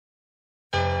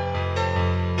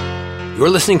You're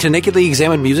listening to Nakedly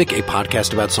Examined Music, a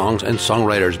podcast about songs and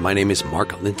songwriters. My name is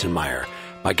Mark Lintonmeyer.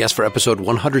 My guest for episode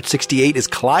 168 is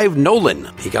Clive Nolan.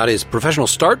 He got his professional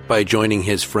start by joining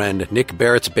his friend Nick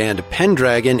Barrett's band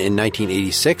Pendragon in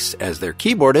 1986 as their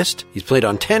keyboardist. He's played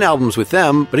on 10 albums with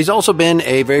them, but he's also been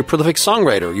a very prolific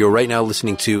songwriter. You're right now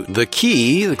listening to The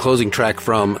Key, the closing track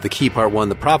from The Key Part 1,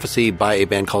 The Prophecy, by a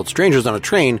band called Strangers on a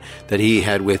Train that he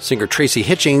had with singer Tracy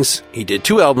Hitchings. He did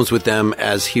 2 albums with them,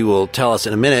 as he will tell us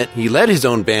in a minute. He led his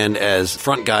own band as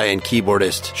front guy and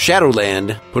keyboardist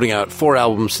Shadowland, putting out 4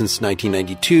 albums since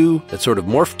 1992. That sort of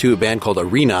morphed to a band called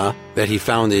Arena that he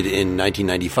founded in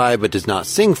 1995 but does not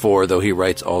sing for, though he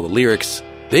writes all the lyrics.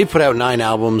 They put out 9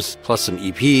 albums plus some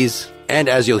EPs, and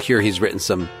as you'll hear, he's written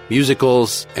some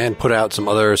musicals and put out some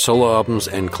other solo albums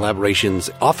and collaborations,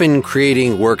 often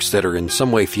creating works that are in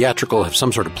some way theatrical, have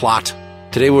some sort of plot.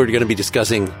 Today we're going to be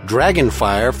discussing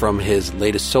Dragonfire from his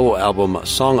latest solo album,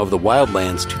 Song of the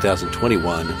Wildlands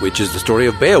 2021, which is the story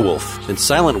of Beowulf, and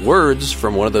Silent Words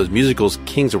from one of those musicals,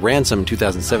 King's Ransom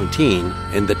 2017,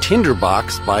 and The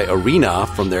Tinderbox by Arena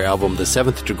from their album The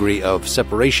Seventh Degree of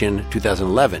Separation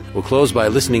 2011. We'll close by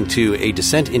listening to A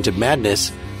Descent into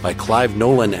Madness by Clive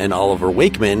Nolan and Oliver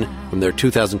Wakeman from their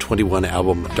 2021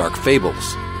 album Dark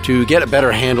Fables. To get a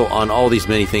better handle on all these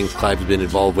many things Clive's been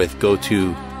involved with, go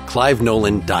to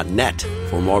CliveNolan.net.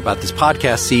 For more about this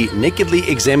podcast, see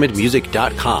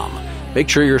NakedlyExaminedMusic.com. Make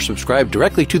sure you're subscribed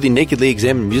directly to the Nakedly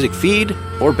Examined Music feed,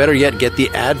 or better yet, get the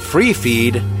ad-free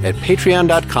feed at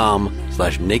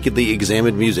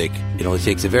patreon.com/NakedlyExaminedMusic. It only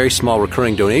takes a very small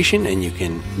recurring donation, and you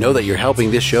can know that you're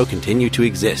helping this show continue to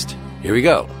exist. Here we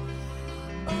go.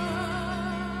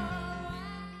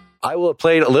 I will have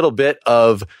played a little bit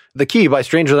of The Key by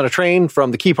Strangers on a Train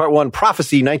from The Key Part 1,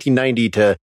 Prophecy, 1990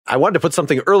 to... I wanted to put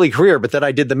something early career, but then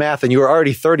I did the math and you were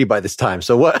already 30 by this time.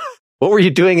 So what were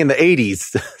you doing in the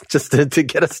 80s just to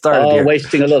get us started here?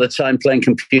 Wasting a lot of time playing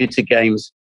computer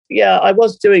games. Yeah, I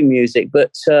was doing music,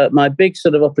 but my big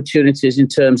sort of opportunities in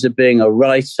terms of being a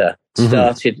writer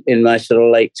started in my sort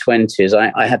of late 20s.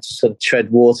 I had to sort of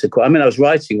tread water. I was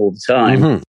writing all the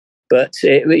time. But,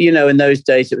 in those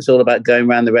days, it was all about going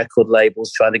around the record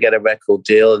labels, trying to get a record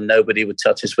deal, and nobody would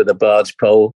touch us with a barge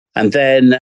pole. And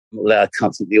then... I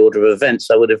can't think the order of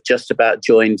events. I would have just about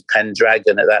joined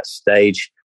Pendragon at that stage.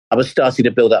 I was starting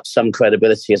to build up some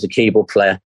credibility as a keyboard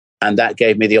player, and that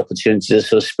gave me the opportunity to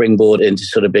sort of springboard into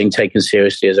sort of being taken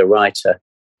seriously as a writer.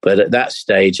 But at that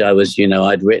stage, I was,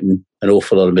 I'd written an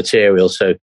awful lot of material.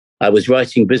 So I was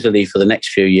writing busily for the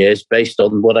next few years based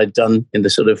on what I'd done in the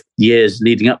sort of years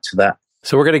leading up to that.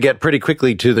 So we're going to get pretty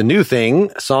quickly to the new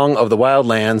thing, Song of the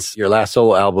Wildlands, your last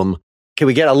solo album. Can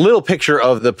we get a little picture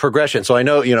of the progression? So I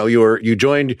know, you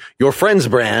joined your friend's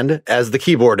band as the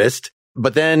keyboardist,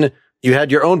 but then you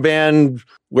had your own band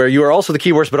where you were also the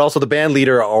keyboardist, but also the band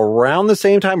leader around the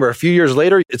same time or a few years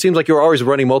later. It seems like you were always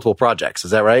running multiple projects. Is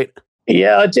that right?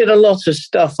 Yeah, I did a lot of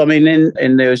stuff. I mean,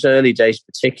 in those early days,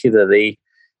 particularly,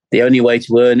 the only way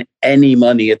to earn any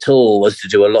money at all was to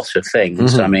do a lot of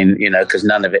things. I mean, because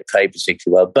none of it paid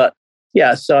particularly well. But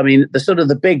yeah, so I mean,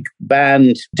 the big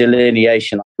band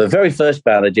delineation, the very first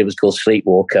band I did was called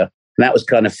Sleepwalker, and that was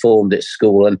kind of formed at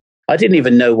school. And I didn't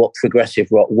even know what progressive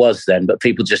rock was then, but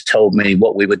people just told me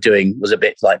what we were doing was a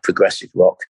bit like progressive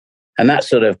rock. And that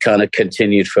sort of kind of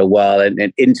continued for a while and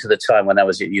into the time when I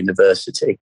was at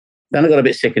university. Then I got a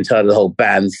bit sick and tired of the whole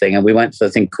band thing, and we went for a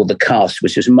thing called The Cast,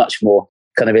 which was much more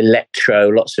kind of electro,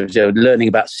 lots of learning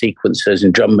about sequencers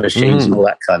and drum machines and all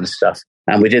that kind of stuff.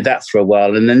 And we did that for a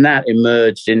while. And then that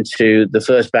emerged into the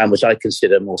first band, which I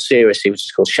consider more seriously, which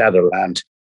is called Shadowland.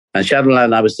 And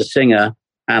Shadowland, I was the singer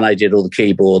and I did all the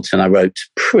keyboards and I wrote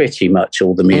pretty much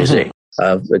all the music,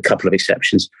 a couple of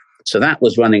exceptions. So that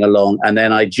was running along. And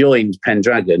then I joined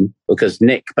Pendragon because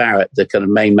Nick Barrett, the kind of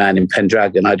main man in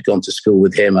Pendragon, I'd gone to school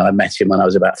with him and I met him when I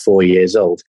was about 4 years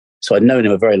old. So I'd known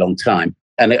him a very long time.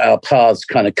 And our paths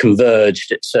kind of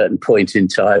converged at a certain point in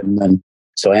time. And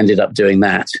so I ended up doing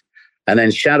that. And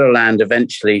then Shadowland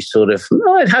eventually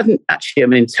it hadn't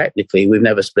actually, technically we've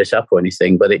never split up or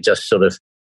anything, but it just sort of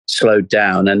slowed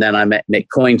down. And then I met Nick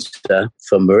Coinster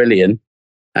from Marillion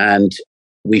and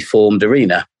we formed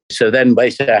Arena. So then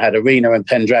basically I had Arena and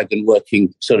Pendragon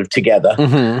working sort of together.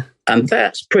 And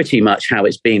that's pretty much how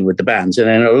it's been with the bands. And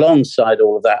then alongside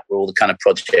all of that were all the kind of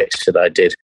projects that I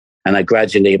did. And I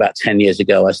gradually, about 10 years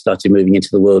ago, I started moving into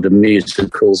the world of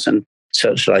musicals and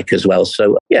such like as well.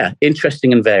 So yeah,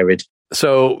 interesting and varied.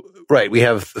 So, right, we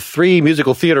have 3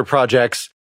 musical theater projects,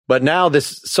 but now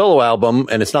this solo album,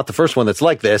 and it's not the first one that's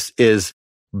like this, is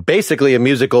basically a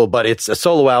musical, but it's a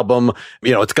solo album.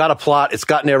 It's got a plot, it's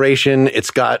got narration,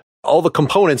 it's got all the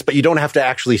components, but you don't have to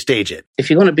actually stage it. If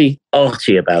you want to be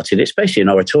arty about it, it's basically an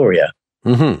oratorio.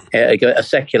 Mm-hmm. A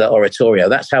secular oratorio.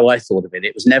 That's how I thought of it.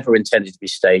 It was never intended to be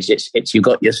staged. It's you've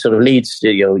got your sort of leads,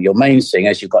 your main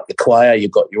singers, you've got your choir, you've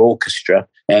got your orchestra,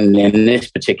 and in this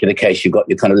particular case, you've got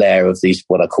your kind of layer of these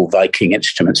what I call Viking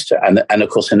instruments, and of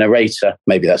course a narrator.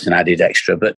 Maybe that's an added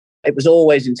extra, but it was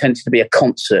always intended to be a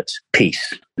concert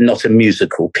piece, not a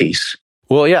musical piece.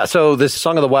 Well, yeah. So this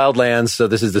Song of the Wildlands. So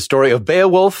this is the story of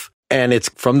Beowulf, and it's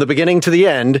from the beginning to the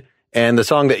end. And the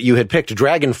song that you had picked,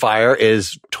 Dragonfire,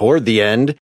 is toward the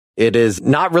end. It is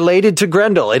not related to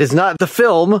Grendel. It is not the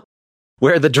film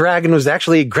where the dragon was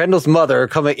actually Grendel's mother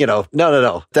coming,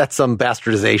 no. That's some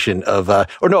bastardization of,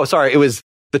 it was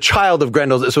the child of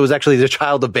Grendel. So it was actually the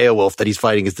child of Beowulf that he's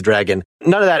fighting as the dragon.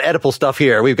 None of that Oedipal stuff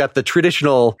here. We've got the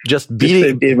traditional just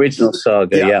beating. The original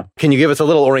saga, yeah. Can you give us a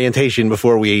little orientation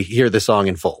before we hear the song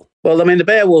in full? Well, I mean, the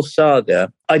Beowulf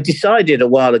saga, I decided a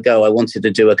while ago I wanted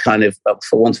to do a kind of,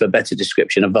 for want of a better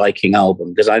description, a Viking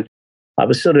album, because I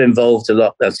was sort of involved a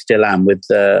lot, I still am, with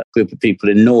a group of people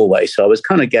in Norway. So I was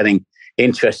kind of getting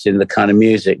interested in the kind of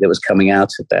music that was coming out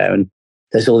of there. And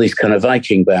there's all these kind of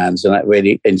Viking bands, and that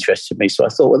really interested me. So I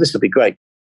thought, well, this would be great.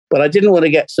 But I didn't want to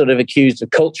get sort of accused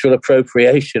of cultural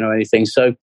appropriation or anything.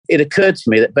 So it occurred to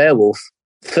me that Beowulf,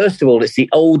 first of all, it's the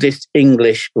oldest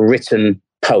English written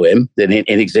poem in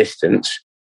existence,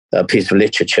 a piece of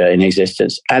literature in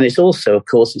existence. And it's also, of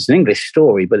course, it's an English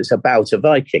story, but it's about a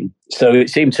Viking. So it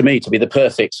seemed to me to be the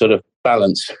perfect sort of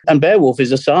balance. And Beowulf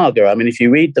is a saga. I mean, if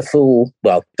you read the full,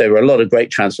 well, there were a lot of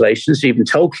great translations. Even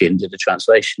Tolkien did a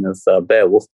translation of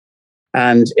Beowulf.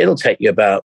 And it'll take you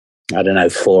about,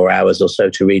 4 hours or so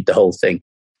to read the whole thing.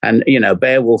 And,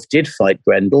 Beowulf did fight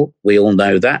Grendel. We all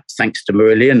know that, thanks to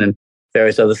Marillion and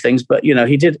various other things. But,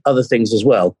 he did other things as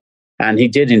well. And he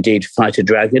did indeed fight a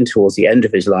dragon towards the end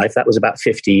of his life. That was about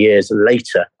 50 years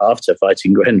later after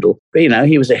fighting Grendel. But,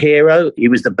 he was a hero. He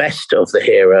was the best of the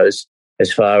heroes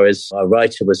as far as our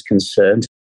writer was concerned.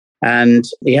 And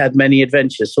he had many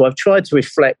adventures. So I've tried to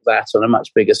reflect that on a much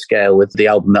bigger scale with the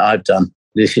album that I've done.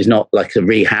 This is not like a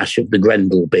rehash of the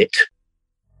Grendel bit.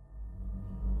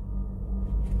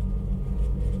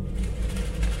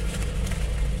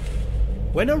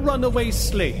 When a runaway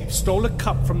slave stole a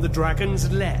cup from the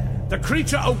dragon's lair, the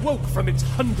creature awoke from its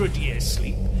 100-year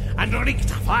sleep and wreaked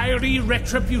fiery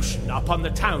retribution upon the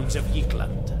towns of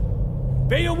Ykeland.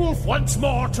 Beowulf once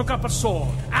more took up a sword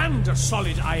and a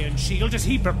solid iron shield as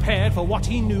he prepared for what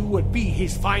he knew would be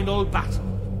his final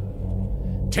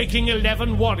battle. Taking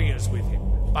 11 warriors with him,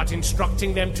 but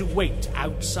instructing them to wait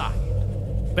outside,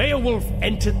 Beowulf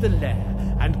entered the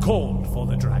lair and called for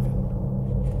the dragon.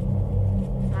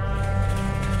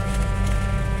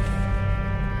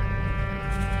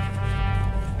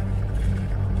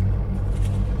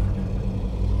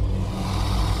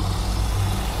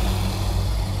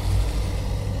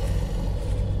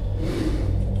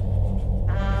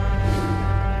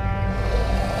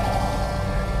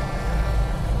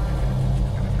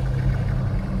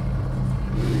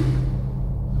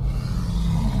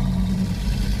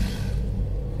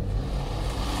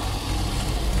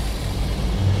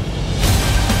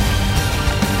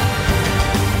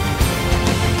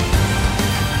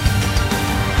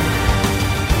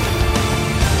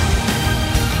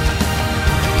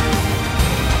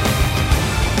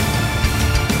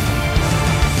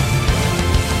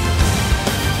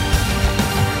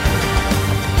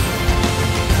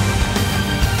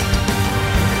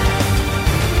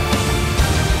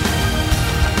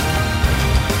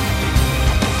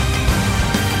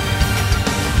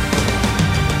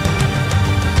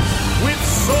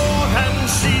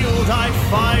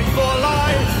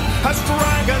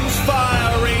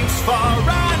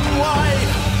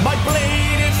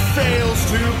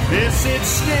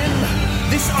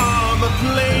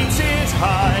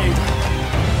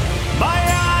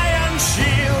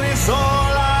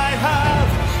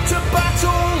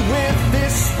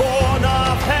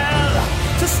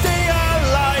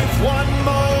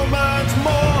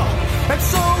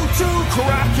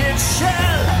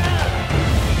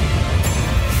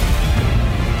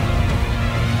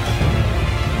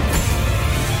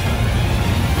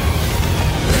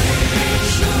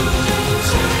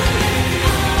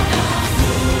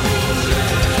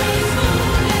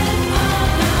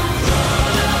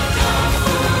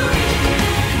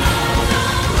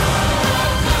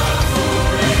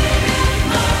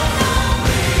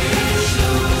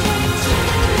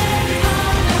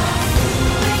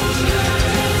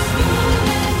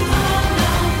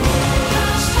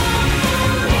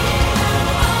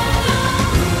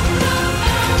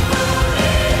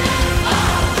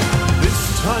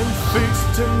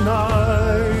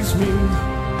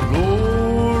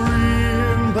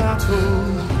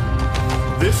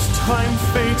 battle. This time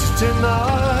fate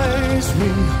denies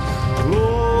me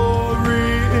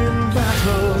glory in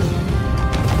battle.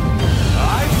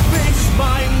 I face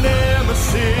my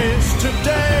nemesis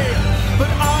today, but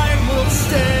I will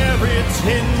stare it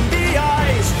in the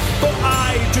eyes. But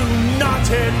I do not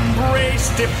embrace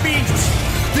defeat.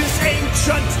 This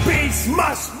ancient beast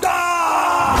must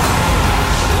die!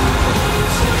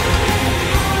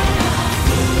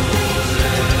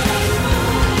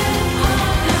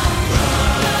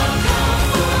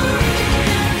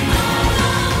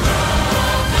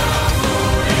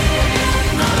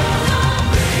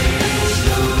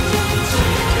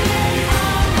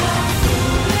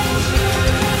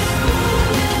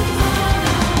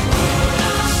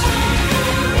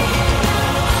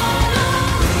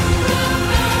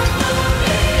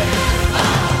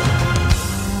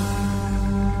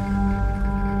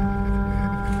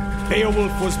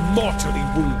 Beowulf was mortally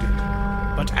wounded,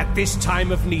 but at this time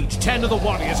of need, 10 of the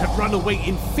warriors had run away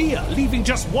in fear, leaving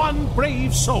just one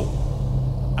brave soul,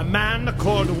 a man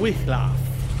called Wiglaf.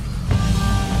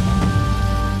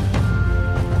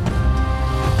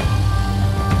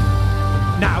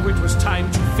 Now it was time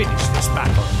to finish this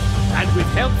battle, and with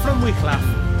help from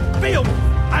Wiglaf, Beowulf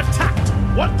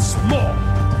attacked once more.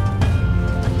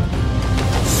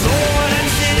 Sword and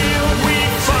shield, we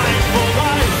fight for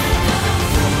life.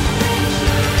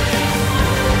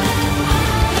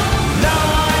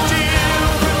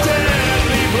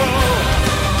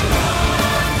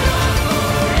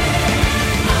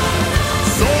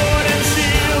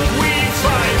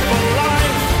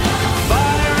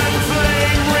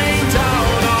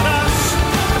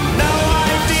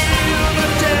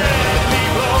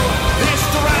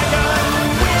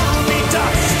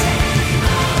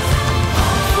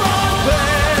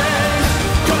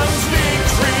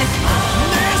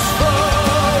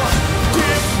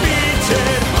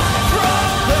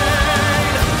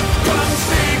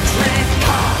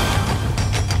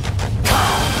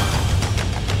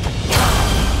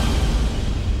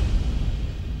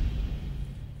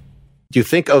 Do you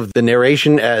think of the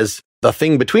narration as the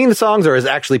thing between the songs or as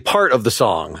actually part of the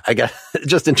song? I guess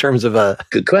just in terms of a...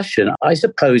 Good question. I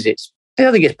suppose I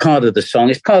think it's part of the song.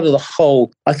 It's part of the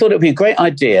whole. I thought it would be a great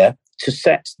idea to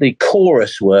set the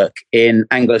chorus work in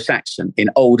Anglo-Saxon, in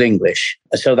Old English.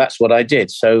 So that's what I did.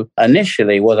 So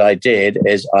initially what I did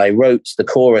is I wrote the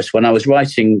chorus when I was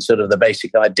writing sort of the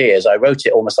basic ideas. I wrote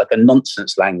it almost like a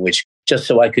nonsense language, just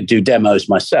so I could do demos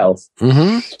myself.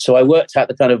 Mm-hmm. So I worked out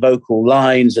the kind of vocal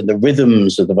lines and the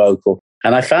rhythms of the vocal.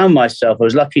 And I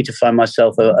was lucky to find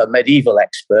myself a medieval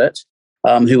expert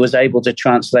who was able to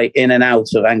translate in and out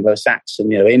of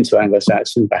Anglo-Saxon, into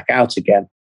Anglo-Saxon, back out again.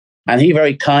 And he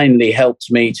very kindly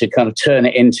helped me to kind of turn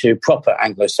it into proper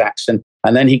Anglo-Saxon.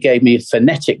 And then he gave me a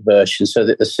phonetic version so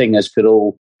that the singers could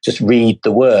all just read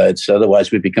the words.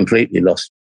 Otherwise, we'd be completely lost.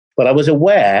 But I was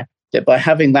aware that by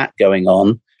having that going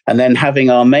on, and then having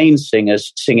our main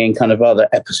singers singing kind of rather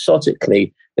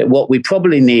episodically, that what we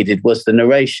probably needed was the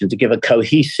narration to give a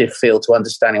cohesive feel to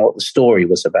understanding what the story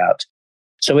was about.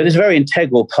 So it is a very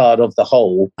integral part of the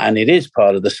whole, and it is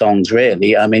part of the songs,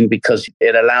 really. I mean, because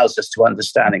it allows us to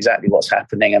understand exactly what's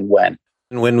happening and when.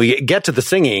 And when we get to the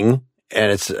singing,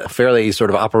 and it's a fairly sort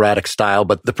of operatic style,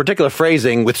 but the particular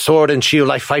phrasing, with sword and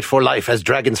shield I fight for life, as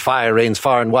dragon's fire reigns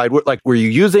far and wide, were you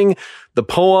using the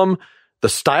poem, the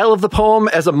style of the poem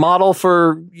as a model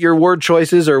for your word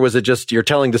choices, or was it just you're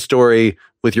telling the story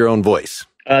with your own voice?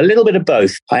 A little bit of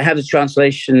both. I had a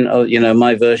translation of,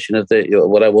 my version of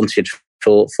what I wanted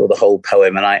for the whole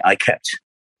poem, and I kept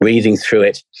reading through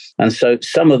it. And so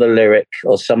some of the lyric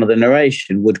or some of the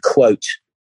narration would quote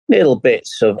little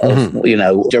bits of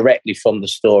directly from the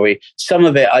story. Some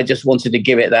of it, I just wanted to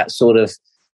give it that sort of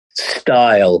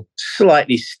style,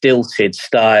 slightly stilted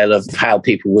style of how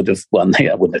people would have,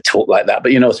 I wouldn't have talked like that,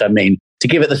 but you know what I mean, to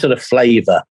give it the sort of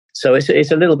flavor. So it's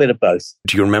a little bit of both.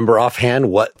 Do you remember offhand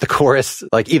what the chorus,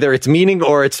 like either its meaning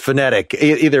or its phonetic,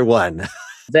 either one?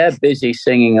 They're busy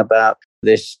singing about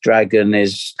this dragon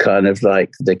is kind of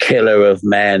like the killer of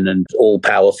men and all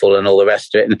powerful and all the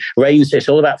rest of it. And it's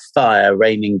all about fire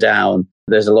raining down.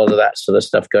 There's a lot of that sort of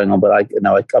stuff going on. But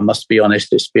I must be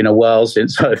honest, it's been a while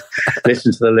since I've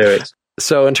listened to the lyrics.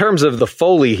 So in terms of the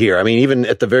Foley here, I mean, even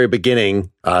at the very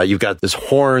beginning, you've got this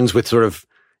horns with sort of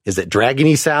Is it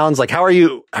dragony sounds? Like, how are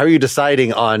you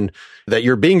deciding on that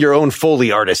you're being your own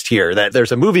Foley artist here, that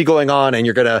there's a movie going on and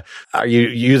are you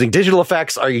using digital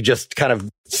effects? Are you just kind of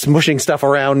smushing stuff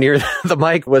around near the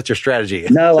mic? What's your strategy?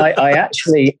 No,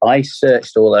 I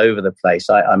searched all over the place.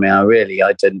 I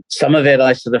didn't. Some of it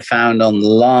I sort of found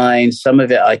online. Some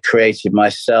of it I created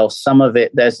myself. Some of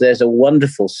it, there's a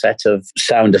wonderful set of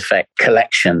sound effect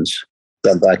collections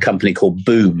done by a company called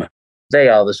Boom. They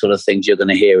are the sort of things you're going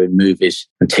to hear in movies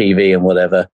and TV and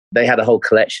whatever. They had a whole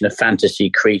collection of fantasy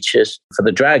creatures. For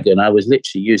the dragon, I was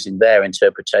literally using their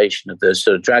interpretation of the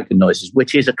sort of dragon noises,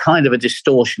 which is a kind of a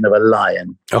distortion of a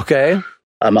lion. Okay.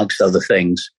 Amongst other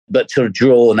things, but sort of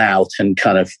drawn out and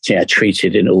kind of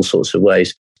treated in all sorts of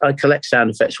ways. I collect sound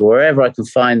effects wherever I can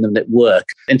find them that work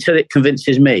until it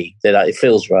convinces me that it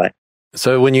feels right.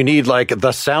 So when you need like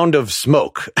the sound of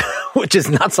smoke, which is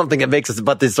not something that makes us,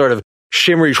 but this sort of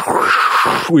shimmery,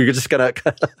 we're just going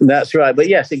to... That's right. But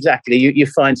yes, exactly. You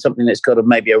find something that's got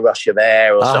maybe a rush of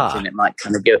air or something that might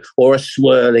kind of go, or a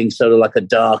swirling, sort of like a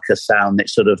darker sound that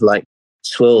sort of like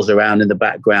swirls around in the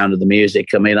background of the music.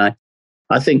 I mean, I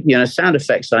think, sound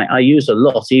effects I use a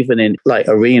lot, even in like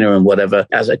arena and whatever,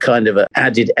 as a kind of an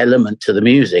added element to the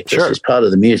music. Sure. It's part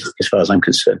of the music as far as I'm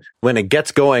concerned. When it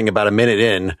gets going about a minute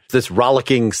in, this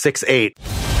rollicking 6/8.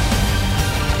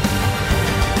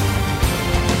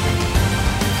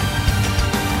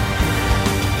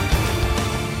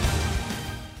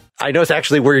 I notice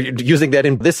actually we're using that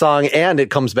in this song, and it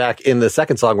comes back in the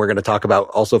second song we're going to talk about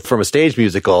also from a stage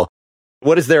musical.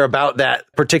 What is there about that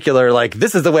particular, like,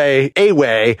 this is the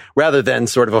way, rather than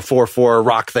sort of a 4/4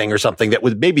 rock thing or something that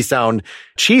would maybe sound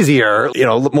cheesier,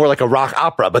 more like a rock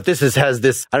opera, but this has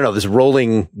this, I don't know, this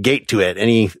rolling gait to it.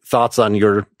 Any thoughts on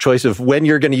your choice of when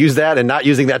you're going to use that and not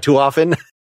using that too often?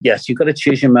 Yes, you've got to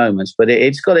choose your moments, but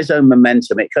it's got its own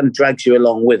momentum. It kind of drags you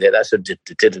along with it. That's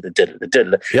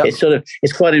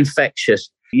it's quite infectious.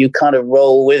 You kind of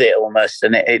roll with it almost,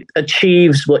 and it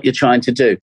achieves what you're trying to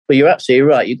do. But you're absolutely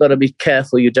right. You've got to be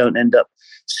careful you don't end up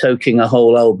soaking a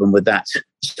whole album with that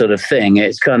sort of thing.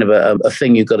 It's kind of a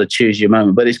thing you've got to choose your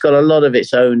moment, but it's got a lot of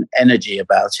its own energy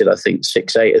about it. I think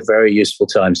 6/8 is a very useful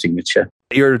time signature.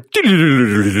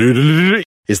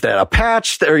 Is that a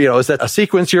patch? Or, is that a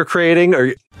sequence you're creating? Or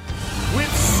with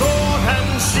sword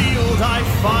and shield I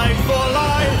fight for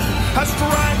life, as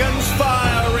dragons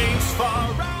fire rains far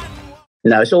and...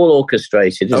 No, it's all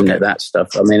orchestrated, isn't it, that stuff?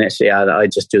 I mean, I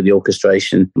just do the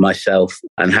orchestration myself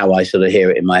and how I sort of hear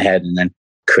it in my head and then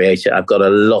create it. I've got a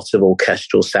lot of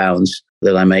orchestral sounds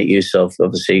that I make use of,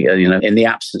 obviously, in the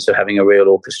absence of having a real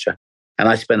orchestra. And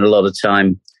I spend a lot of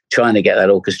time trying to get that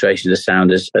orchestration to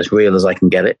sound as real as I can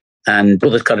get it. And all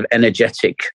this kind of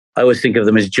energetic, I always think of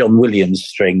them as John Williams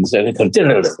strings. There's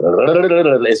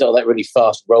all that really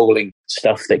fast rolling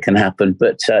stuff that can happen.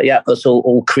 But that's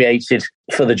all created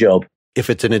for the job.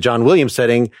 If it's in a John Williams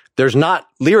setting, there's not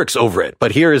lyrics over it.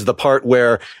 But here is the part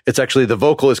where it's actually the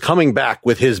vocal is coming back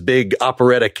with his big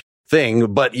operatic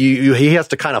thing. But he has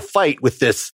to kind of fight with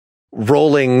this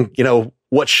rolling,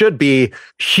 what should be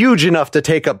huge enough to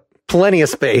take up plenty of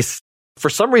space.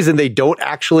 For some reason, they don't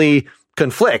actually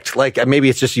conflict. Like maybe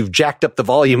it's just you've jacked up the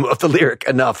volume of the lyric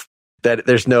enough that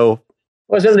there's no...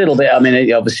 Well, it's a little bit,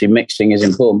 obviously mixing is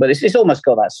important, but it's almost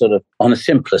got that sort of, on a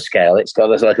simpler scale, it's got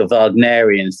this like a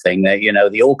Wagnerian thing that,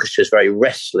 the orchestra is very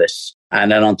restless.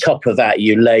 And then on top of that,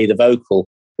 you lay the vocal.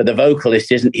 But the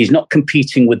vocalist he's not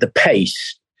competing with the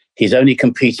pace. He's only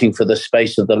competing for the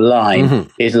space of the line. Mm-hmm.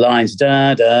 His lines,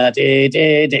 da, da, di,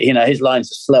 di, di, his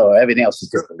lines are slower. Everything else is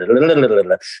different.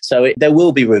 So there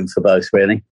will be room for both,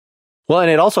 really. Well, and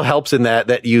it also helps in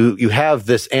that you have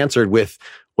this answered with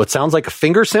what sounds like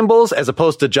finger cymbals as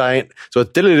opposed to giant. So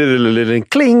it's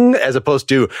cling as opposed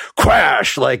to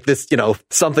crash, like this,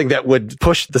 something that would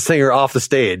push the singer off the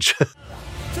stage. To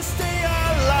stay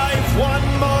alive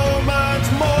one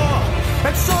moment more,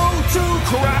 and so to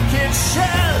crack its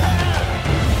shell.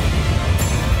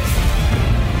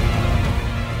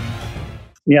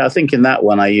 Yeah, I think in that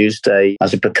one I used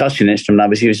as a percussion instrument, I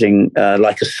was using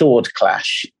like a sword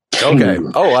clash. Okay.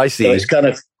 Oh, I see.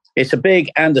 So it's a big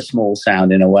and a small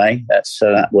sound in a way.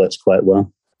 That works quite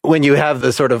well. When you have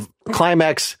the sort of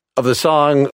climax of the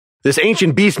song, this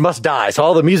ancient beast must die. So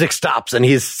all the music stops and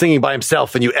he's singing by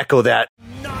himself and you echo that.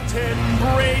 Not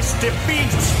embrace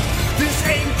defeat. This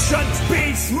ancient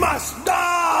beast must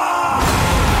die.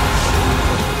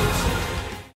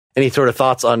 Any sort of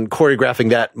thoughts on choreographing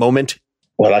that moment?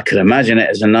 Well, I could imagine it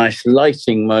as a nice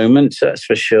lighting moment, that's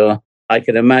for sure. I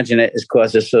can imagine it as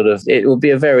quite a sort of, it will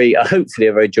be hopefully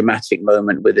a very dramatic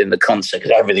moment within the concert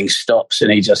because everything stops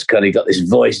and he just kind of got this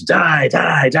voice, die,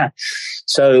 die, die.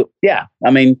 So, yeah,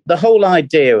 I mean, the whole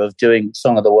idea of doing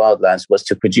Song of the Wildlands was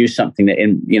to produce something that,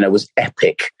 was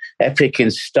epic in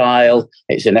style.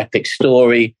 It's an epic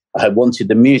story. I wanted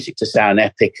the music to sound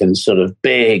epic and sort of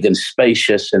big and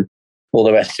spacious and all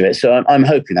the rest of it. So I'm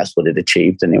hoping that's what it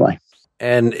achieved anyway.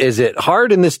 And is it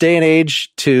hard in this day and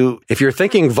age if you're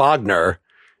thinking Wagner,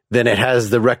 then it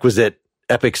has the requisite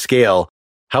epic scale.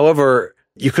 However,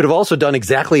 you could have also done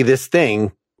exactly this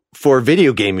thing for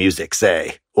video game music,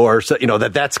 say, or,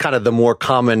 that's kind of the more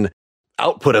common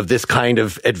output of this kind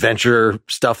of adventure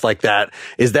stuff like that.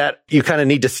 Is that you kind of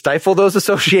need to stifle those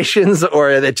associations,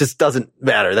 or it just doesn't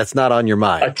matter? That's not on your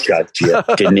mind. I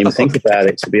didn't even think about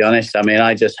it, to be honest. I mean,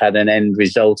 I just had an end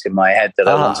result in my head that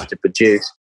I wanted to produce.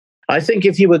 I think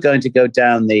if you were going to go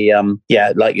down the,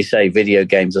 like you say, video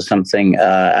games or something,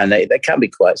 and they can be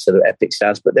quite sort of epic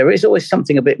sounds, but there is always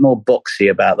something a bit more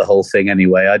boxy about the whole thing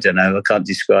anyway. I don't know. I can't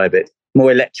describe it.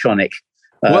 More electronic.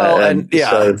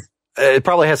 It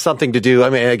probably has something to do. I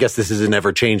mean, I guess this is an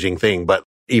ever-changing thing, but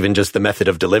even just the method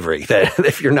of delivery, that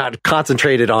if you're not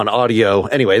concentrated on audio,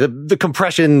 anyway, the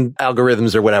compression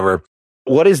algorithms or whatever,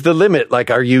 what is the limit? Like,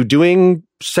 are you doing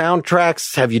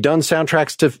soundtracks? Have you done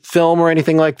soundtracks to film or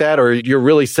anything like that? Or you're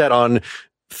really set on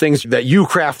things that you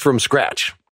craft from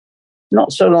scratch?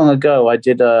 Not so long ago, I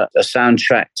did a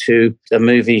soundtrack to a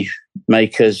movie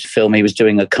maker's film. He was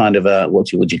doing a kind of what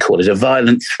would you call it? A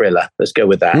violent thriller. Let's go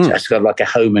with that. It's kind of like a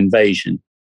home invasion.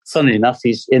 Funnily enough,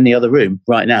 he's in the other room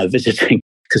right now visiting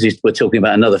because we're talking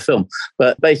about another film.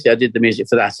 But basically, I did the music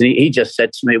for that. And he just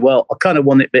said to me, well, I kind of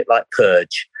want it a bit like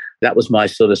Purge. That was my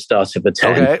sort of start of a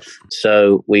 10. Okay.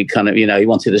 So we kind of, he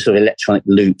wanted the sort of electronic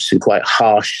loops and quite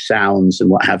harsh sounds and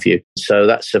what have you. So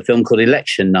that's a film called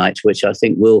Election Night, which I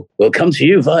think will come to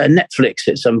you via Netflix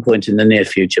at some point in the near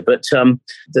future. But so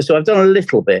I've done a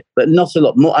little bit, but not a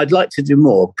lot more. I'd like to do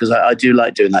more because I do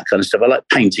like doing that kind of stuff. I like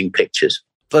painting pictures.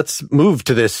 Let's move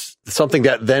to this, something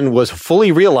that then was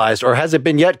fully realized, or has it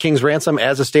been yet, King's Ransom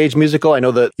as a stage musical? I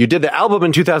know that you did the album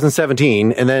in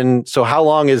 2017. And then, so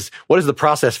what is the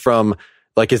process from,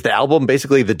 like, is the album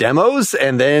basically the demos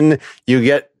and then you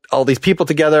get all these people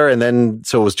together and then,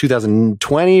 so it was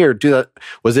 2020 or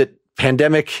was it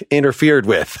pandemic interfered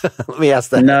with? Let me ask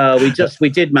that. No, we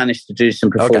did manage to do some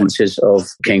performances of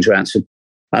King's Ransom.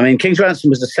 I mean, King's Ransom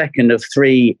was the second of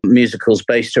 3 musicals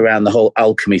based around the whole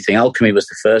alchemy thing. Alchemy was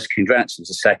the first, King's Ransom's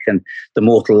the second, The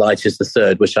Mortal Light is the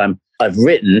third, which I've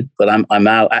written, but I'm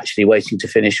now actually waiting to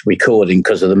finish recording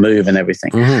because of the move and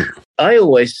everything. Mm-hmm. I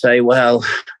always say,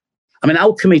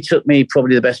 Alchemy took me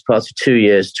probably the best part of 2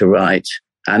 years to write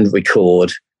and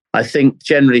record. I think,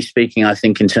 generally speaking,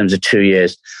 in terms of 2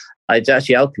 years.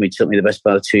 Alchemy took me the best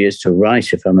part of 2 years to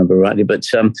write, if I remember rightly. But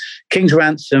King's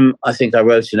Ransom, I think I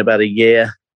wrote in about a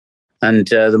year. And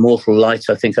The Mortal Light,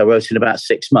 I think I wrote in about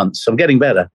 6 months. So I'm getting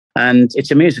better. And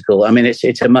it's a musical. I mean,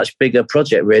 it's a much bigger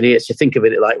project, really. It's to think of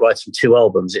it like writing 2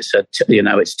 albums. It's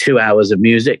it's 2 hours of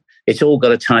music. It's all got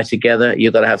to tie together.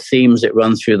 You've got to have themes that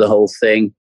run through the whole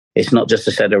thing. It's not just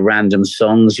a set of random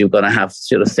songs. You've got to have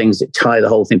sort of things that tie the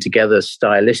whole thing together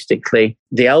stylistically.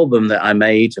 The album that I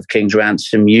made of King's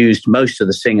Ransom used most of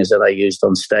the singers that I used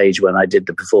on stage when I did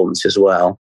the performance as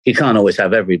well. You can't always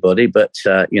have everybody, but,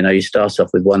 you start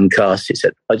off with one cast.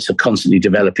 It's a constantly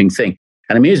developing thing.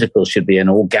 And a musical should be an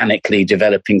organically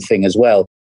developing thing as well.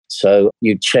 So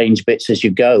you change bits as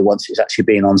you go once it's actually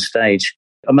been on stage.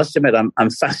 I must admit, I'm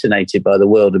fascinated by the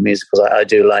world of musicals. I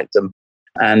do like them.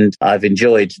 And I've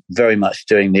enjoyed very much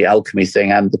doing the Alchemy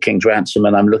thing and the King's Ransom.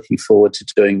 And I'm looking forward to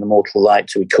doing The Mortal Light,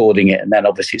 to recording it. And then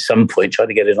obviously at some point try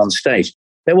to get it on stage.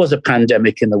 There was a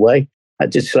pandemic in the way. That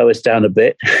did slow us down a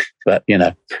bit, but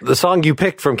The song you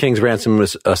picked from King's Ransom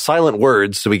was Silent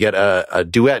Words, so we get a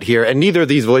duet here, and neither of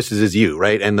these voices is you,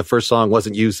 right? And the first song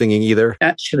wasn't you singing either?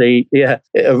 Actually, yeah.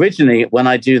 Originally, when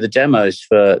I do the demos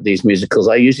for these musicals,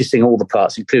 I usually sing all the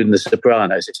parts, including the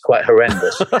sopranos. It's quite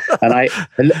horrendous. And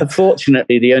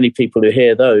unfortunately, the only people who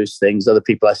hear those things are the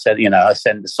people I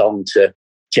send the song to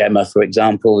Gemma, for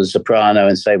example, the soprano,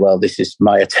 and say, well, this is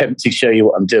my attempt to show you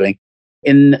what I'm doing.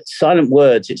 In Silent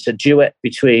Words, it's a duet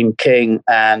between King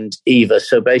and Eva.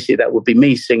 So basically, that would be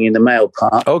me singing the male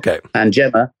part. Okay. And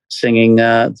Gemma singing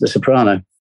the soprano.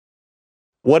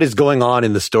 What is going on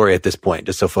in the story at this point,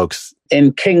 just so folks...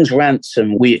 In King's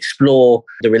Ransom, we explore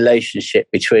the relationship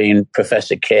between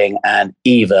Professor King and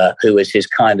Eva, who is his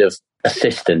kind of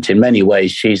assistant. In many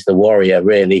ways, she's the warrior,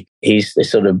 really. He's the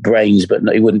sort of brains, but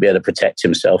he wouldn't be able to protect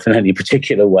himself in any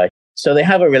particular way. So they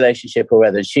have a relationship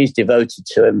already. She's devoted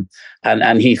to him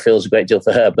and he feels a great deal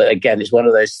for her. But again, it's one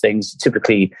of those things,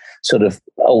 typically sort of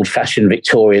old-fashioned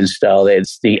Victorian style.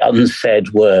 It's the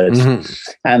unsaid words.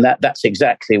 And that's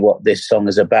exactly what this song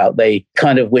is about. They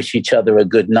kind of wish each other a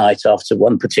good night after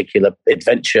one particular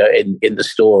adventure in the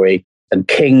story. And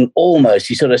King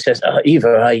he sort of says, Eva,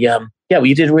 well,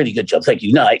 you did a really good job. Thank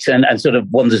you. Night. And sort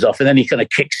of wanders off. And then he kind of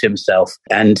kicks himself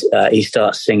and he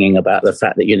starts singing about the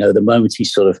fact that, the moment he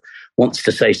sort of wants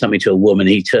to say something to a woman,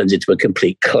 he turns into a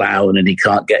complete clown and he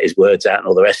can't get his words out and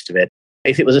all the rest of it.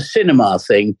 If it was a cinema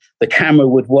thing, the camera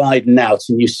would widen out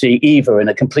and you see Eva in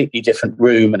a completely different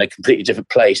room and a completely different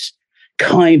place,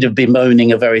 kind of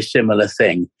bemoaning a very similar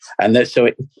thing. And so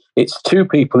it's two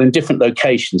people in different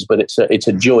locations, but it's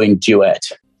a joined duet.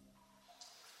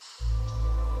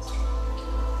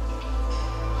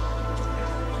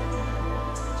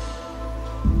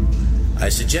 I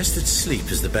suggest that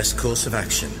sleep is the best course of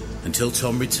action until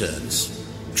Tom returns.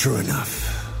 True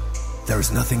enough. There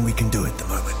is nothing we can do at the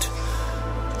moment.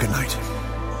 Good night.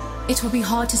 It will be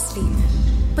hard to sleep,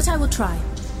 but I will try.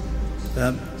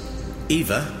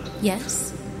 Eva?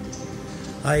 Yes?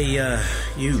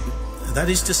 That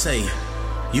is to say,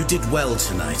 you did well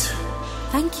tonight.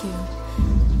 Thank you.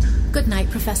 Good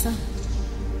night, Professor.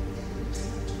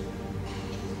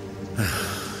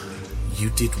 You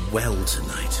did well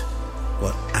tonight.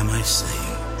 What am I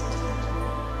saying?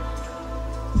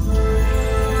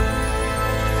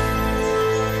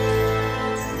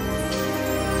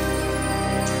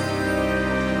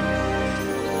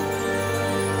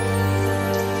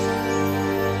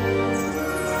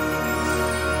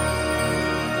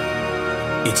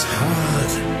 It's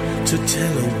hard to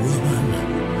tell a woman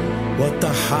what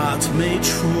the heart may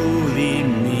truly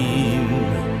mean.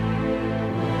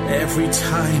 Every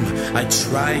time I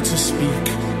try to speak,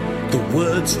 the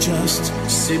words just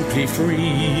simply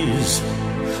freeze.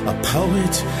 A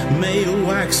poet may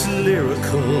wax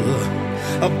lyrical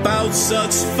about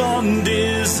such fond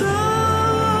desires,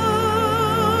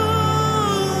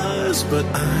 but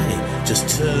I just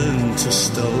turn to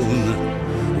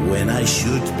stone when I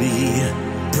should be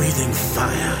breathing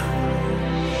fire.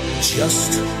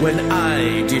 Just when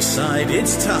I decide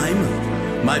it's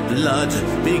time, my blood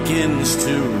begins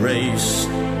to race.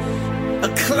 A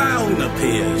clown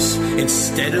appears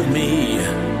instead of me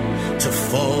to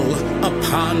fall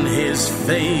upon his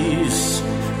face.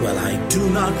 Well, I do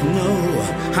not know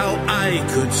how I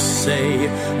could say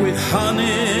with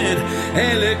honeyed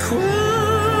eloquence,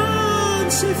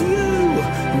 if you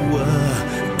were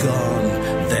gone,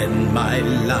 then my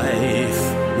life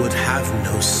would have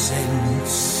no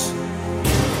sense.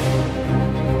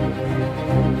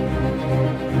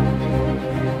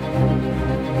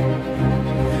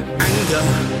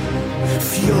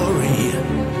 Fury,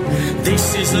 this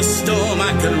is a storm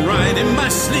I can ride in my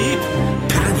sleep.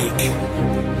 Panic,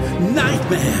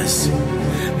 nightmares,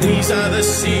 these are the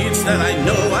seeds that I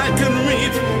know I can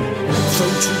reap.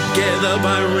 Thrown together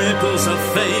by ripples of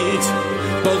fate,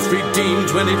 both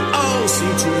redeemed when it all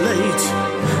seemed too late.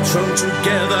 Thrown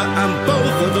together and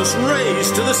both of us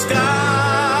raised to the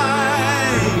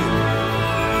sky.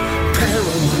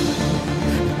 Peril,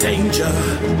 danger,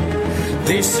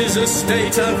 this is a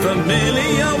state I'm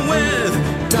familiar with.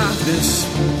 Darkness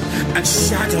and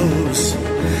shadows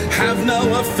have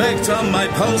no effect on my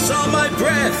pulse or my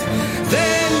breath.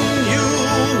 Then you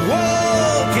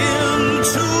walk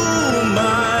into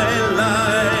my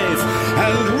life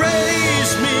and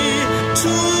raise me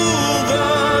to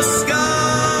the sky.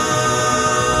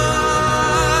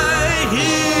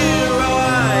 Here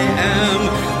I am,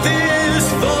 this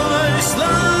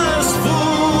voiceless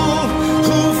fool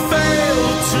who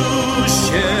failed to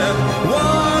share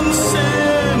one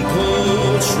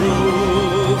simple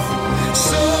truth.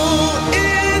 So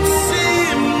it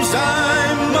seems I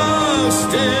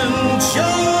must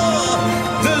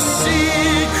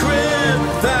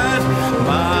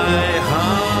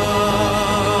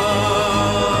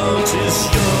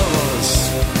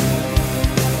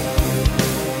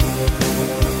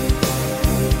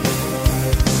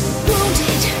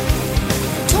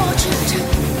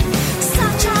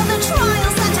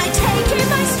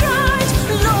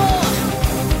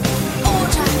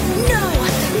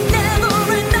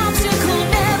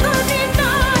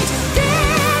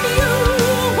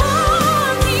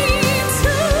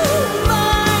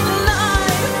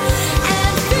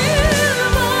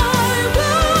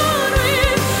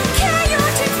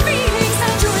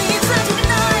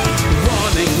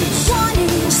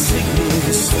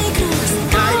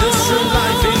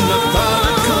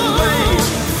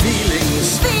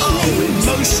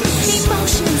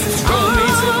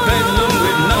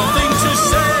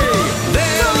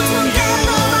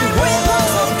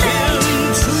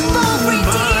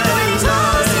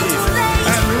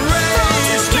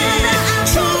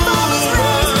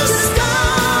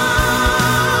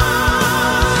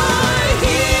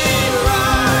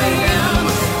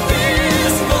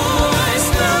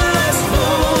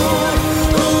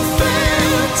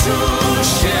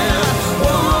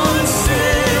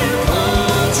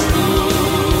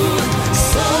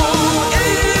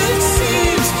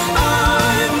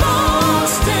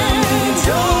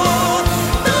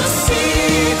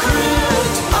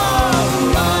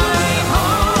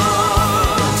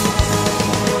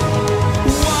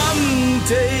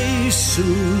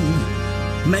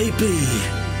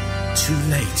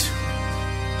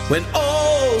when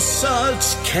all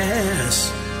such cares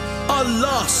are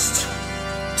lost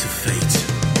to fate.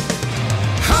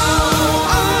 How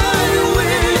I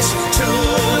wish to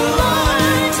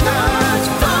light that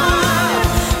fire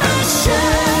and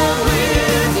share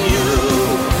with you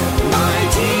my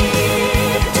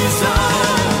deep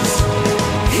desires.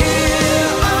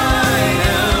 Here I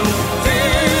am,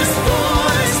 this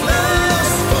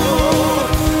voiceless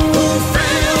fool who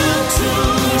failed to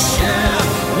share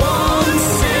one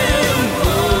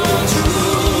simple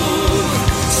truth.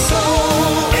 So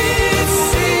it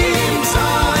seems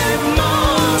I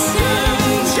must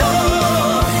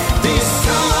endure these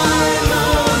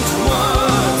silent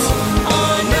words I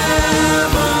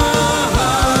never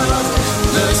heard.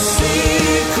 The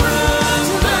secret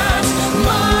that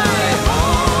my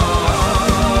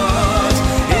heart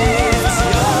is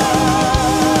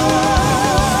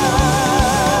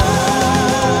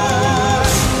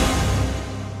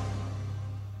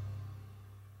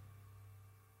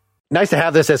Nice to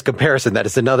have this as comparison. That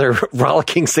is another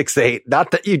rollicking 6/8.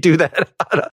 Not that you do that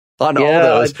on all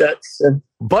those,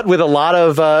 but with a lot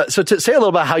of. So to say a little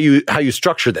about how you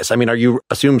structure this. I mean, are you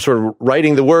assume sort of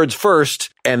writing the words first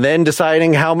and then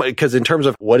deciding how much? Because in terms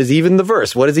of what is even the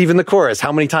verse, what is even the chorus,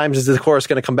 how many times is the chorus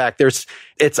going to come back? It's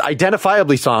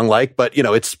identifiably song-like, but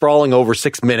it's sprawling over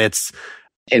 6 minutes.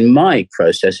 In my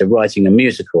process of writing a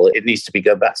musical, it needs to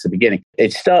go back to the beginning.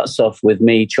 It starts off with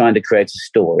me trying to create a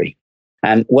story.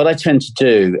 And what I tend to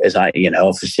do is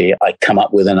obviously I come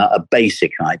up with a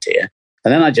basic idea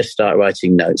and then I just start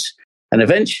writing notes. And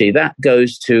eventually that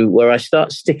goes to where I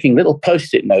start sticking little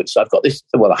Post-it notes. I've got this,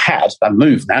 I've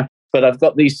moved now, but I've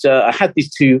got these, I had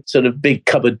these two sort of big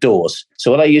cupboard doors. So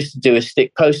what I used to do is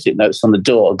stick Post-it notes on the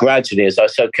door gradually as I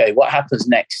say, okay, what happens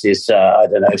next is,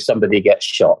 somebody gets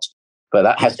shot. But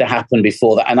that has to happen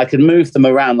before that. And I can move them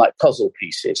around like puzzle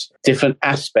pieces, different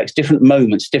aspects, different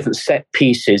moments, different set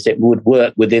pieces that would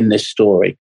work within this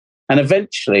story. And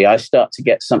eventually I start to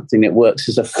get something that works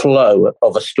as a flow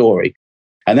of a story.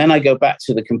 And then I go back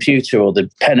to the computer or the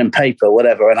pen and paper,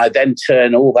 whatever, and I then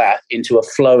turn all that into a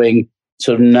flowing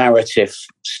sort of narrative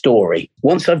story.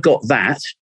 Once I've got that,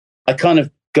 I kind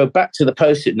of go back to the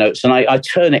Post-it notes and I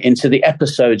turn it into the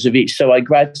episodes of each. So I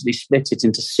gradually split it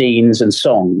into scenes and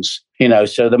songs,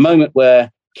 so the moment where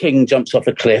King jumps off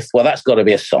a cliff, well, that's got to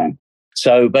be a song.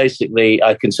 So basically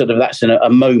I can that's in a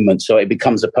moment. So it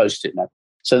becomes a Post-it note.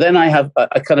 So then I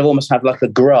kind of almost have like a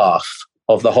graph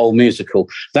of the whole musical.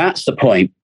 That's the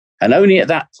point. And only at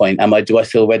that point do I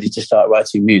feel ready to start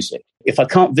writing music. If I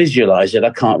can't visualize it,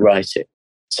 I can't write it.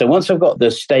 So once I've got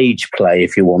the stage play,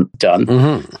 if you want, done,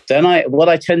 then what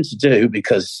I tend to do,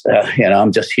 because,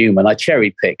 I'm just human, I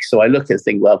cherry pick. So I look at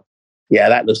things, well, yeah,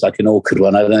 that looks like an awkward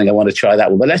one. I don't think I want to try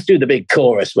that one. But let's do the big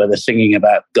chorus where they're singing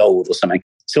about gold or something.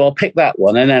 So I'll pick that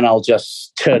one and then I'll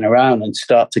just turn around and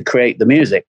start to create the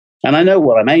music. And I know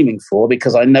what I'm aiming for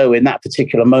because I know in that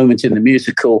particular moment in the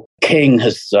musical, King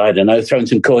has, thrown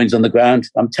some coins on the ground.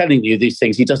 I'm telling you these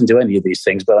things. He doesn't do any of these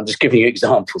things, but I'm just giving you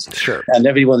examples. Sure. And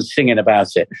everyone's singing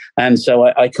about it. And so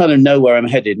I kind of know where I'm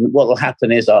headed. And what will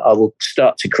happen is I will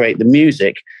start to create the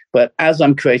music. But as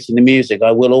I'm creating the music,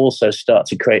 I will also start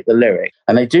to create the lyric.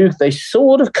 And they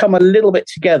sort of come a little bit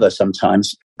together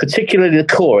sometimes, particularly the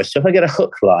chorus. So if I get a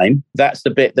hook line, that's the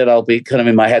bit that I'll be kind of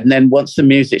in my head. And then once the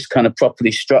music's kind of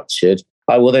properly structured,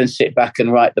 I will then sit back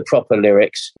and write the proper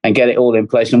lyrics and get it all in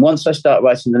place. And once I start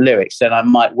writing the lyrics, then I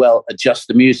might well adjust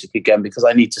the music again because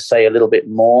I need to say a little bit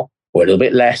more or a little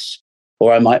bit less,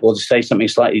 or I might well just say something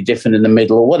slightly different in the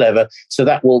middle or whatever. So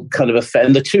that will kind of affect,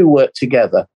 and the two work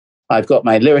together. I've got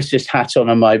my lyricist hat on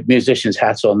and my musician's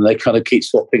hat on, and they kind of keep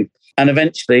swapping. And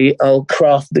eventually I'll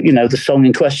craft the song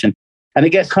in question. And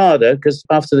it gets harder because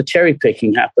after the cherry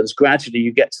picking happens, gradually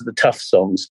you get to the tough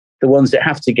songs, the ones that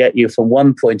have to get you from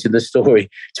one point in the story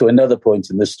to another point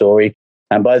in the story.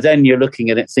 And by then you're looking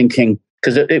at it thinking,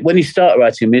 because when you start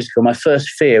writing a musical, my first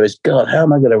fear is, God, how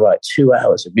am I going to write 2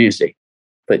 hours of music?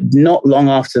 But not long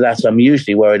after that, I'm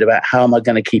usually worried about how am I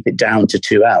going to keep it down to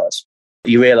 2 hours.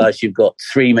 You realize you've got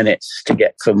 3 minutes to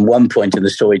get from one point in the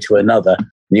story to another.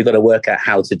 And you've got to work out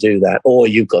how to do that, or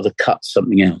you've got to cut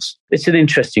something else. It's an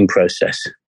interesting process.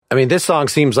 I mean, this song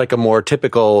seems like a more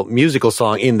typical musical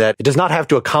song in that it does not have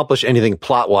to accomplish anything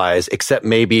plot-wise, except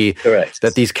maybe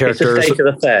that these characters... It's a state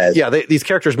of affairs. Yeah, these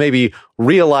characters maybe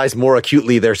realize more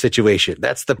acutely their situation.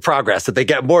 That's the progress, that they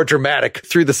get more dramatic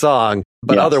through the song.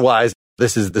 But otherwise,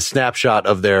 this is the snapshot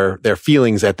of their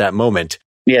feelings at that moment.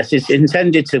 Yes, it's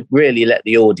intended to really let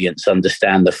the audience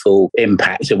understand the full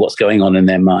impact of what's going on in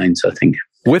their minds, I think.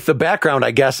 With the background, I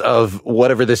guess, of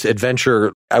whatever this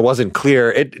adventure, I wasn't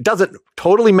clear. It doesn't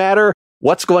totally matter,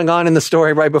 what's going on in the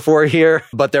story right before here,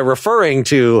 but they're referring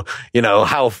to,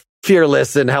 how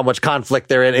fearless and how much conflict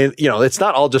they're in. It's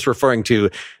not all just referring to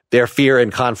their fear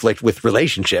and conflict with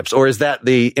relationships, or is that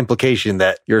the implication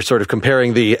that you're sort of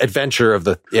comparing the adventure of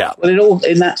Well,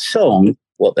 in that song,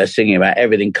 what they're singing about,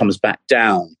 everything comes back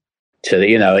down to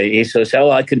he sort of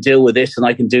says, I can deal with this and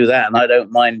I can do that, and I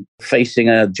don't mind facing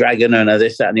a dragon and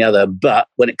this, that, and the other. But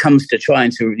when it comes to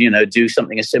trying to, do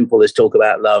something as simple as talk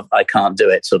about love, I can't do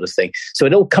it, sort of thing. So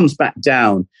it all comes back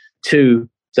down to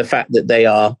the fact that they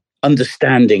are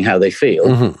understanding how they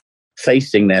feel,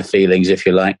 facing their feelings, if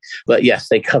you like. But yes,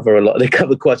 they cover a lot. They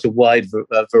cover quite a wide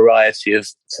variety of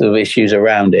sort of issues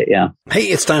around it. Yeah. Hey,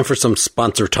 it's time for some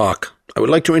sponsor talk. I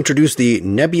would like to introduce the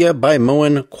Nebia by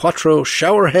Moen Quattro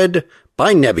Showerhead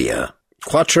by Nebia.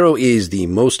 Quattro is the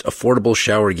most affordable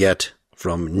shower yet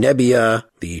from Nebia,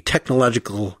 the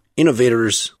technological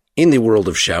innovators in the world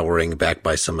of showering, backed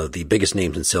by some of the biggest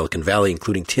names in Silicon Valley,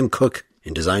 including Tim Cook,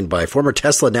 and designed by former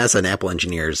Tesla, NASA, and Apple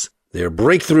engineers. Their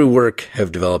breakthrough work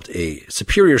have developed a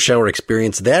superior shower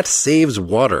experience that saves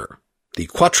water. The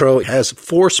Quattro has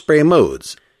 4 spray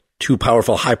modes, 2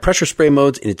 powerful high-pressure spray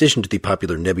modes, in addition to the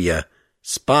popular Nebia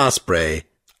Spa Spray.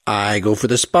 I go for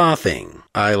the spa thing.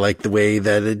 I like the way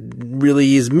that it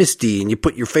really is misty and you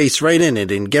put your face right in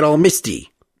it and get all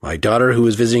misty. My daughter, who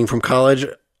is visiting from college,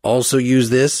 also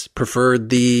used this, preferred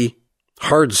the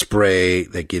hard spray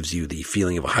that gives you the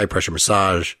feeling of a high-pressure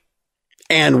massage.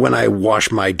 And when I wash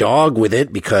my dog with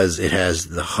it, because it has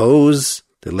the hose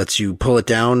that lets you pull it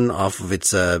down off of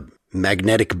its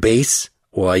magnetic base,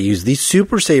 well, I use the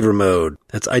Super Saver mode.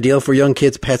 That's ideal for young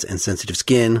kids, pets, and sensitive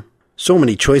skin. So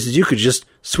many choices. You could just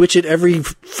switch it every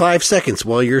 5 seconds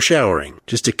while you're showering,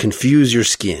 just to confuse your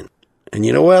skin. And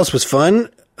you know what else was fun?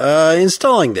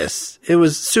 Installing this. It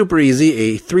was super easy,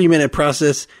 a 3-minute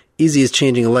process, easy as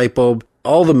changing a light bulb.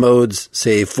 All the modes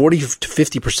save 40 to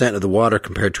 50% of the water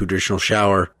compared to a traditional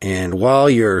shower. And while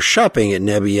you're shopping at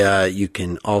Nebia, you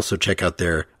can also check out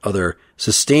their other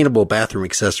sustainable bathroom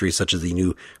accessories, such as the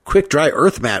new Quick Dry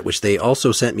Earth Mat, which they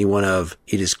also sent me one of.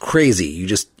 It is crazy. You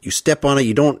step on it.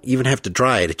 You don't even have to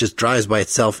dry it. It just dries by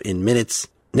itself in minutes.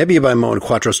 Nebia by Moen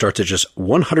Quattro starts at just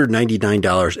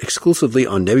 $199 exclusively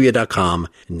on Nebia.com.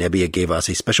 Nebia gave us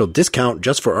a special discount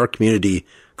just for our community.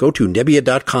 Go to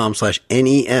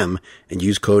Nebia.com/NEM and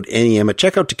use code NEM at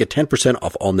checkout to get 10%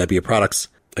 off all Nebia products.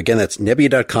 Again, that's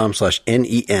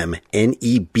Nebia.com/NEM,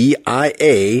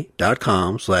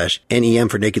 Nebia.com/NEM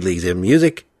for Nakedly Examined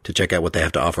Music to check out what they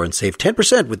have to offer and save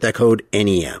 10% with that code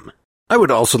NEM. I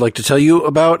would also like to tell you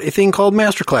about a thing called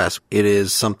Masterclass. It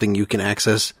is something you can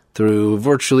access through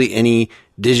virtually any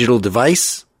digital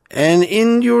device. And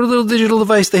in your little digital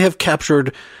device, they have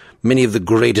captured many of the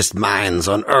greatest minds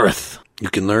on Earth. You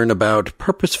can learn about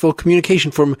purposeful communication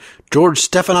from George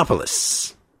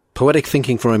Stephanopoulos, poetic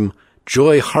thinking from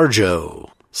Joy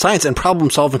Harjo, science and problem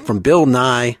solving from Bill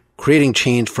Nye, creating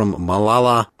change from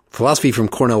Malala, philosophy from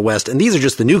Cornel West, and these are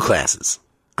just the new classes.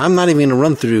 I'm not even going to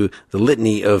run through the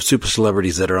litany of super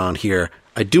celebrities that are on here.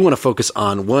 I do want to focus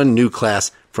on one new class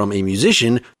from a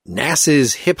musician,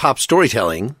 NASA's hip-hop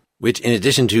storytelling, which in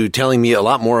addition to telling me a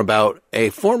lot more about a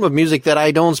form of music that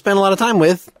I don't spend a lot of time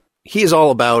with, he is all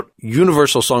about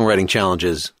universal songwriting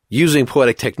challenges, using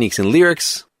poetic techniques in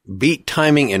lyrics, beat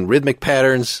timing and rhythmic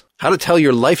patterns, how to tell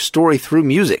your life story through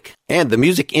music, and the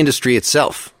music industry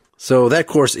itself. So that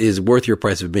course is worth your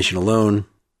price of admission alone,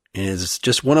 and it's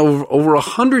just one of over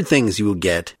 100 things you will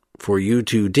get for you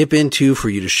to dip into, for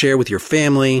you to share with your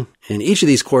family. And each of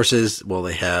these courses, well,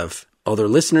 they have other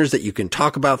listeners that you can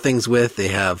talk about things with. They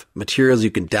have materials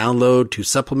you can download to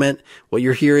supplement what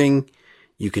you're hearing.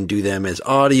 You can do them as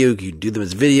audio, you can do them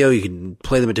as video, you can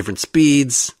play them at different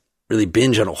speeds, really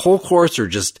binge on a whole course or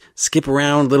just skip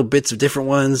around little bits of different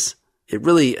ones. It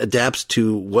really adapts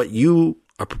to what you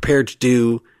are prepared to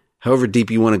do, however deep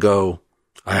you want to go.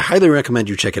 I highly recommend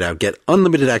you check it out. Get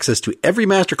unlimited access to every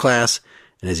masterclass,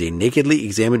 and as a Nakedly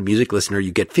Examined Music listener,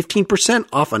 you get 15%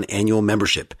 off an annual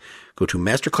membership. Go to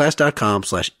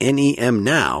masterclass.com/NEM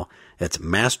now. That's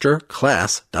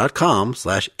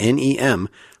masterclass.com/NEM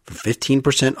for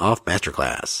 15% off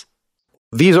Masterclass.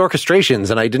 These orchestrations,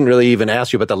 and I didn't really even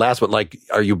ask you about the last one, like,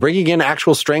 are you bringing in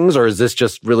actual strings or is this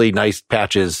just really nice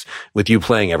patches with you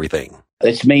playing everything?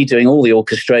 It's me doing all the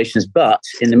orchestrations, but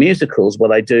in the musicals,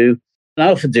 what I do, and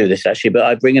I often do this actually, but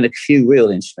I bring in a few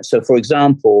real instruments. So for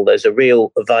example, there's a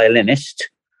real violinist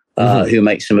who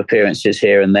makes some appearances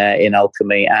here and there in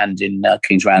Alchemy and in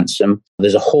King's Ransom.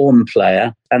 There's a horn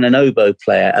player and an oboe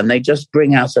player, and they just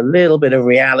bring out a little bit of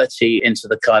reality into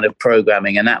the kind of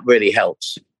programming, and that really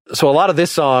helps. So a lot of this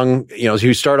song,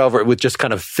 you start over with just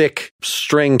kind of thick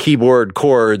string keyboard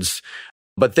chords,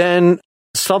 but then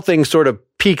something sort of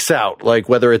peaks out, like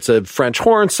whether it's a French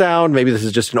horn sound, maybe this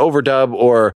is just an overdub,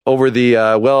 or over the,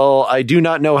 I do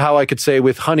not know how I could say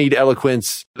with honeyed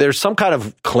eloquence, there's some kind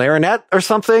of clarinet or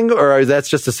something, or that's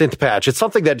just a synth patch. It's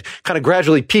something that kind of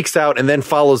gradually peaks out and then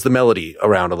follows the melody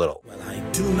around a little. Well, I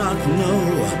do not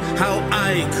know how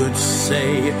I could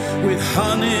say with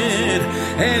honeyed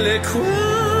eloquence,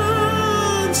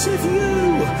 if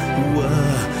you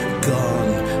were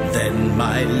gone, then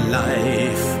my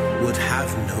life would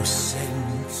have no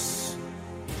sense.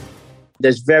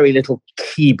 There's very little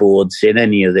keyboards in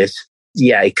any of this.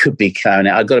 Yeah, it could be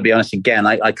clarinet. I've got to be honest again,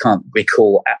 I can't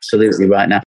recall absolutely right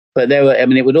now. But there were,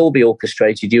 it would all be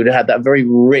orchestrated. You would have had that very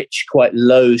rich, quite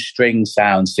low string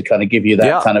sounds to kind of give you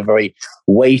that kind of very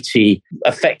weighty,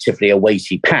 effectively a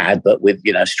weighty pad, but with,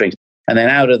 strings. And then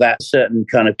out of that certain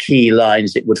kind of key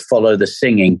lines, it would follow the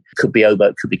singing. Could be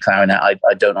oboe, could be clarinet. I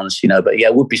don't honestly know. But yeah,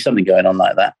 it would be something going on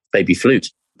like that. Maybe flute.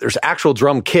 There's actual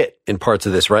drum kit in parts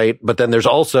of this, right? But then there's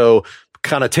also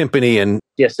kind of timpani and...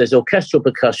 Yes, there's orchestral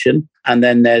percussion, and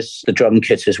then there's the drum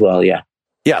kit as well, yeah.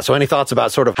 Yeah, so any thoughts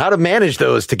about sort of how to manage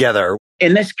those together?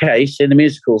 In this case, in the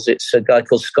musicals, it's a guy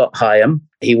called Scott Hyam.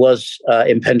 He was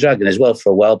in Pendragon as well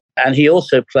for a while, and he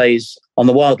also plays on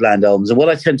the Wildland albums. And what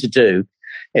I tend to do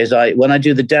is when I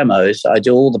do the demos, I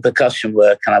do all the percussion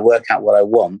work and I work out what I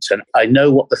want, and I know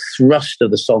what the thrust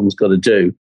of the song's got to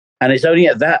do. And it's only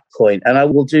at that point, and I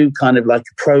will do kind of like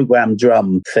a program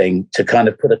drum thing to kind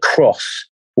of put across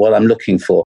what I'm looking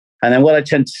for. And then what I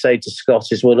tend to say to Scott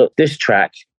is, well, look, this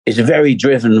track is very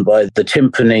driven by the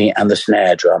timpani and the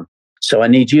snare drum. So I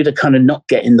need you to kind of not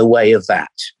get in the way of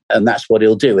that. And that's what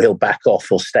he'll do. He'll back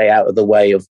off or stay out of the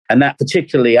way of, and that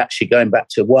particularly actually going back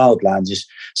to Wildlands is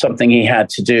something he had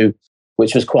to do,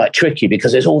 which was quite tricky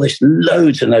because there's all this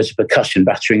loads and loads of percussion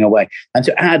battering away. And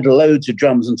to add loads of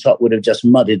drums on top would have just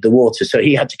muddied the water. So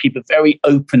he had to keep a very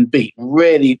open beat,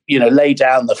 really, lay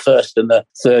down the first and the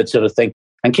third sort of thing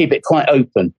and keep it quite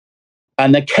open.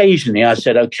 And occasionally I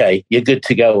said, okay, you're good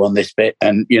to go on this bit.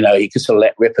 And, he could sort of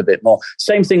let rip a bit more.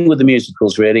 Same thing with the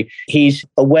musicals, really. He's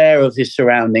aware of his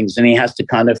surroundings and he has to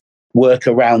kind of work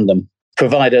around them,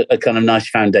 provide a kind of nice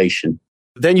foundation.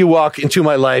 Then you walk into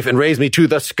my life and raise me to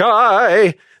the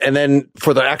sky. And then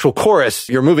for the actual chorus,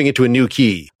 you're moving into a new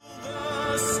key.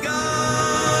 The sky,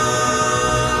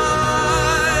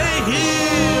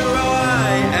 here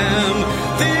I am,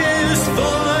 this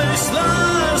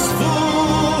voiceless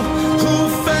fool who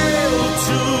failed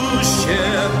to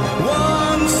share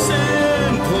one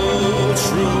simple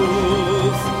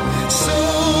truth. So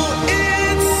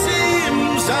it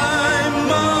seems I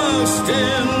must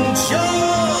endure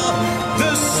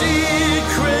the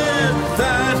secret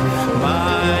that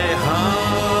my heart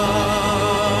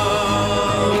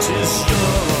is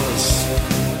yours.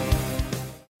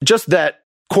 Just that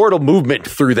chordal movement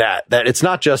through that it's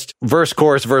not just verse,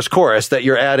 chorus, that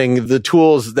you're adding the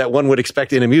tools that one would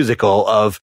expect in a musical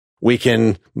of we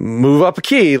can move up a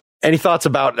key. Any thoughts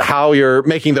about how you're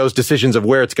making those decisions of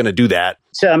where it's going to do that?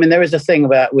 So, there is a thing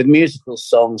about with musical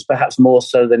songs, perhaps more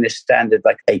so than is standard,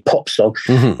 like a pop song,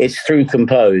 it's through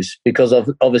compose because of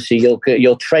obviously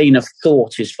your train of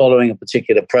thought is following a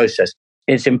particular process.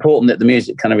 It's important that the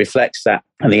music kind of reflects that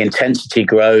and the intensity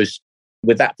grows.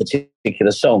 With that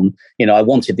particular song, I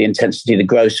wanted the intensity to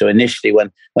grow. So initially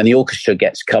when the orchestra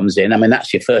comes in,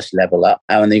 that's your first level up.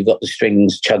 And then you've got the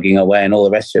strings chugging away and all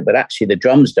the rest of it. But actually the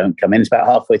drums don't come in. It's about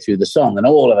halfway through the song. And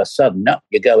all of a sudden, up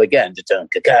you go again.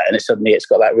 And suddenly it's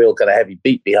got that real kind of heavy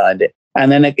beat behind it.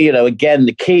 And then, again,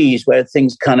 the keys where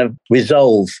things kind of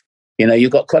resolve.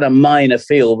 You've got quite a minor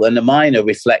feel and the minor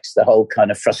reflects the whole kind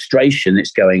of frustration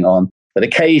that's going on. But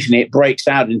occasionally it breaks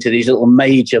out into these little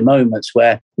major moments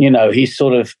where, he's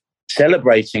sort of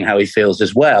celebrating how he feels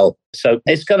as well. So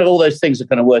it's kind of all those things are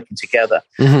kind of working together.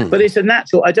 But it's a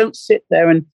natural, I don't sit there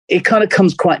and it kind of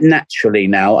comes quite naturally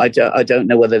now. I don't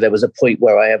know whether there was a point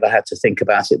where I ever had to think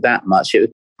about it that much.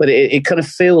 But it kind of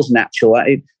feels natural.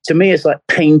 To me, it's like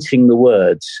painting the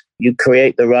words. You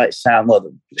create the right sound.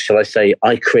 Well, shall I say,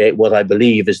 I create what I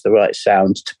believe is the right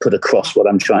sound to put across what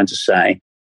I'm trying to say.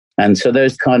 And so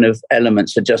those kind of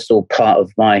elements are just all part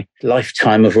of my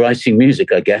lifetime of writing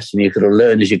music, I guess, and you got to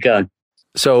learn as you go.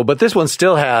 So, but this one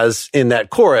still has, in that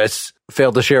chorus,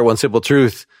 failed to share one simple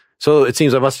truth. So it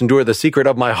seems I must endure the secret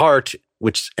of my heart,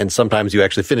 and sometimes you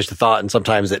actually finish the thought and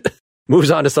sometimes it moves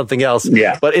on to something else.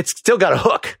 Yeah. But it's still got a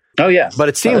hook. Oh, yeah. But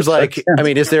it seems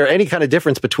is there any kind of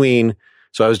difference between,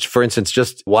 so I was, for instance,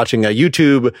 just watching a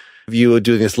YouTube you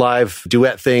doing this live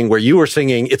duet thing where you were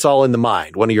singing It's All in the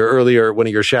Mind, one of your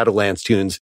Shadowlands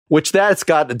tunes, which that's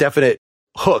got a definite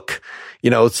hook,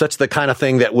 such the kind of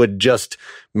thing that would just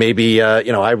maybe,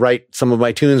 I write some of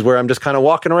my tunes where I'm just kind of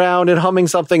walking around and humming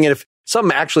something. And if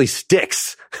something actually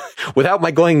sticks without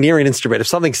my going near an instrument, if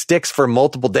something sticks for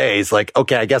multiple days, like,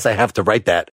 okay, I guess I have to write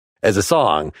that as a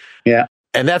song. Yeah.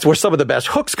 And that's where some of the best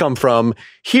hooks come from.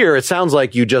 Here, it sounds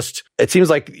like it seems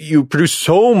like you produce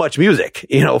so much music,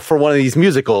 for one of these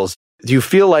musicals. Do you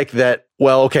feel like that,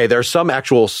 well, okay, there's some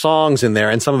actual songs in there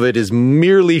and some of it is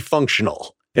merely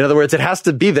functional? In other words, it has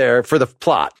to be there for the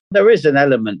plot. There is an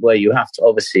element where you have to,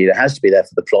 obviously, it has to be there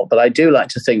for the plot, but I do like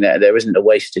to think that there isn't a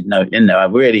wasted note in there. I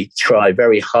really try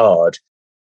very hard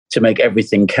to make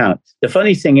everything count. The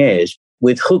funny thing is,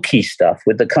 with hooky stuff,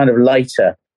 with the kind of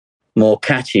lighter, more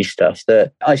catchy stuff,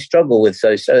 that I struggle with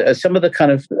those. Some of the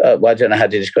kind of, I don't know how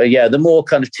to describe, the more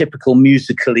kind of typical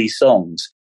musically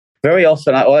songs. Very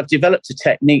often, I've developed a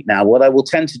technique now. What I will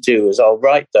tend to do is I'll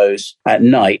write those at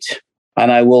night,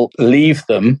 and I will leave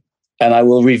them and I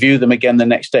will review them again the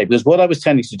next day. Because what I was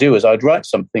tending to do is I'd write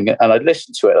something and I'd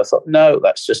listen to it. I thought, no,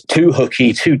 that's just too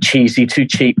hooky, too cheesy, too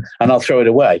cheap, and I'll throw it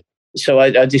away. So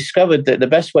I discovered that the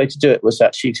best way to do it was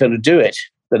actually to do it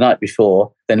the night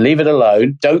before, then leave it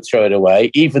alone, don't throw it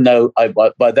away, even though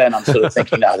by then I'm sort of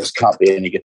thinking, no, this can't be any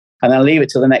good. And then leave it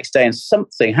till the next day and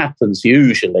something happens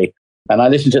usually. And I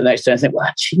listen to it the next day and think, well,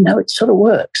 actually, no, it sort of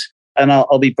works. And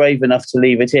I'll be brave enough to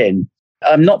leave it in.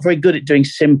 I'm not very good at doing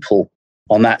simple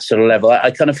on that sort of level.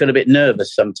 I kind of feel a bit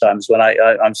nervous sometimes when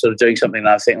I'm sort of doing something and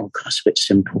I think, oh, God, it's a bit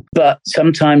simple. But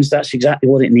sometimes that's exactly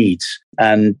what it needs.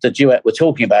 And the duet we're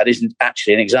talking about isn't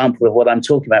actually an example of what I'm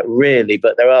talking about, really.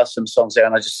 But there are some songs there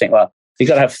and I just think, well, you've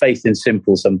got to have faith in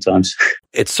simple sometimes.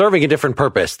 It's serving a different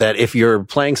purpose, that if you're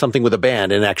playing something with a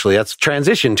band, and actually that's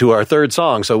transition to our third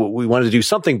song. So we wanted to do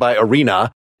something by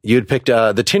Arena. You'd picked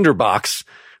the Tinderbox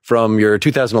from your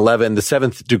 2011, The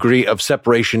Seventh Degree of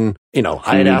Separation.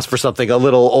 I had asked for something a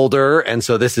little older. And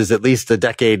so this is at least a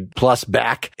decade plus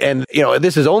back. And,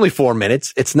 this is only 4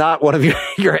 minutes. It's not one of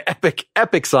your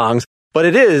epic songs, but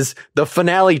it is the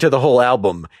finale to the whole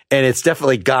album. And it's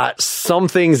definitely got some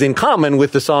things in common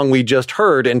with the song we just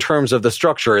heard in terms of the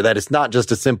structure, that it's not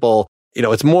just a simple,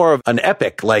 it's more of an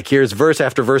epic, like here's verse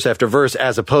after verse after verse,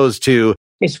 as opposed to,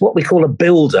 it's what we call a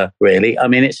builder, really. I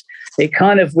mean, it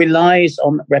kind of relies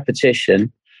on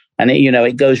repetition, and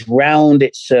it goes round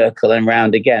its circle and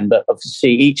round again. But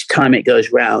obviously, each time it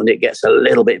goes round, it gets a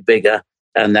little bit bigger,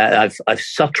 and that I've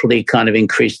subtly kind of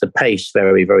increased the pace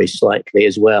very, very slightly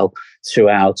as well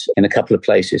throughout in a couple of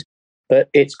places. But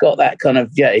it's got that kind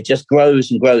of it just grows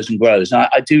and grows and grows. And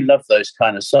I do love those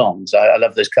kind of songs. I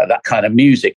love that kind of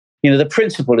music. The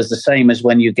principle is the same as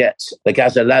when you get the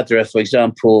Gazza Ladra, for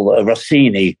example,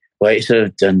 Rossini, where it's sort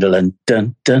of dun dun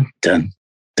dun dun dun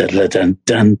dun dun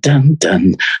dun dun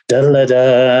dun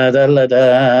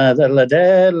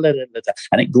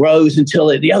and it grows until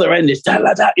the other end is it's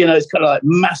kind of like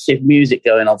massive music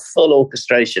going on, full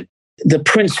orchestration. The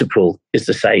principle is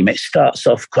the same. It starts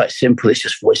off quite simple. It's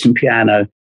just voice and piano.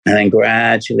 And then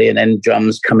gradually, and then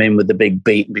drums come in with the big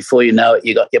beat. And before you know it,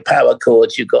 you got your power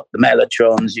chords, you got the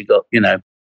mellotrons, you got,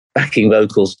 backing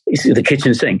vocals. It's the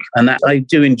kitchen sink. And that I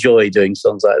do enjoy doing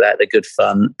songs like that. They're good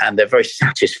fun and they're very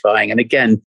satisfying. And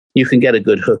again, you can get a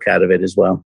good hook out of it as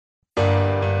well.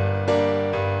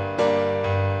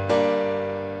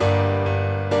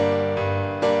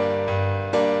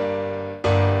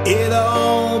 It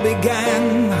all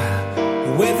began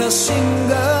with a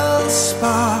single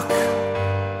spark.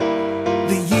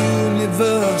 The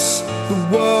universe, the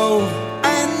world,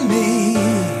 and me.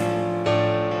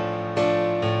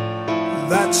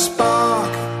 That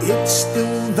spark, it's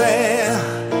still there.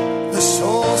 The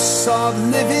source of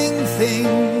living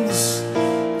things.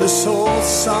 The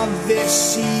source of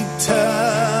this eternity.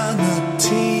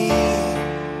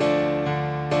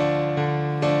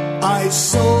 I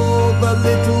saw the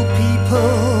little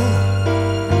people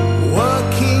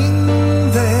working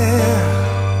there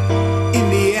in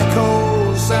the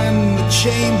echoes and the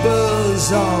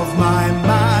chambers of my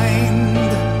mind.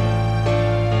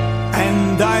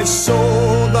 And I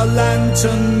saw the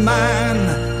lantern man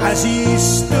as he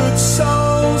stood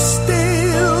so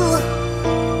still.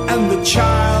 And the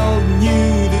child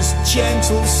knew this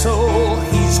gentle soul,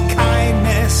 his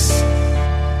kindness.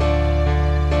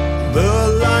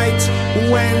 The light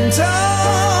went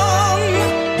on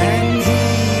and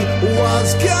he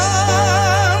was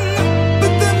gone.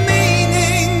 But the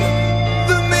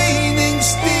meaning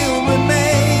still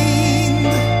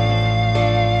remained.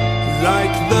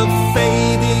 Like the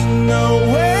fading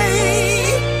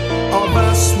away of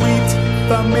a sweet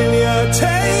familiar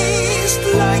taste.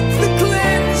 Like the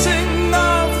cleansing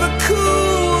of the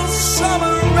cool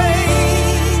summer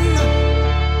rain.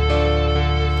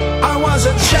 I was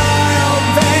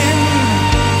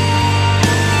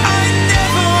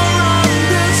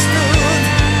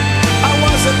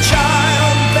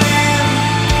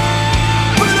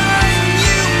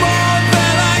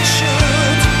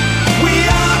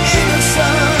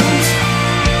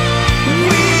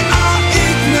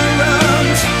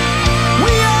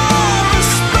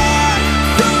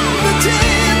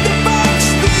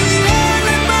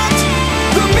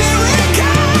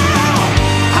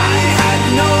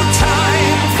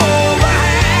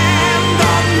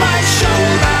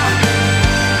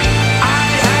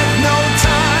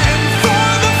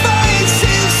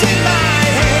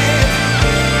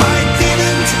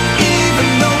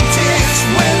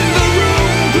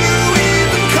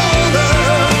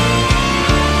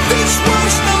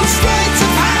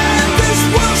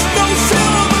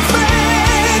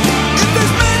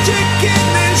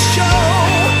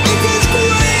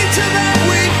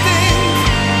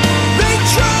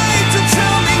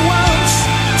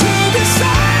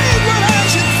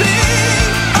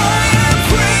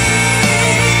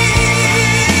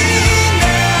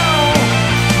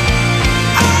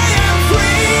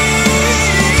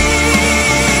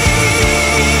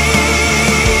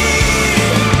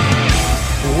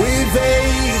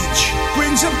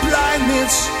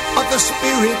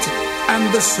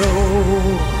the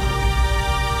soul.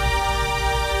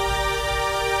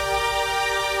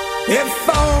 If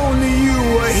only you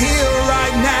were here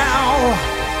right now,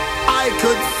 I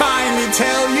could finally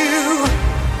tell you,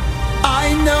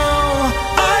 I know.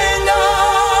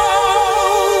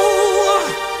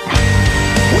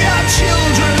 We are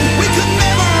children we could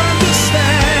never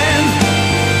understand.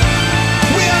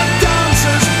 We are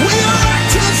dancers, we are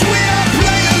actors, we are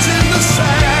players in the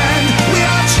sand. We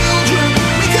are children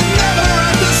we could never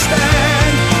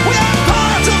understand. We are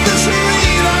part of this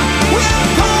arena, we are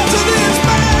part of this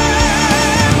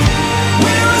band.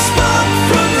 We're a spark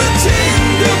from the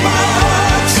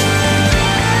tinderbox.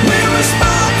 We're a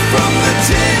spark from the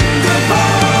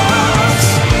tinderbox.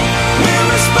 We're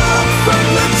a spark from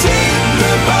the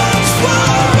tinderbox. Whoa.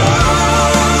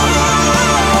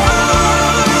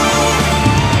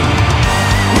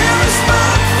 We're a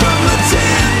spark from the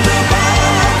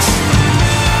tinderbox.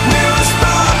 We're a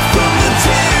spark from the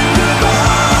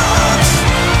tinderbox.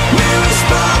 We're a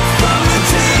spark from the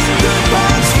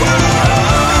tinderbox.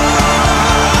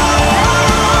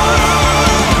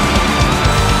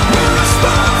 We're a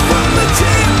spark from the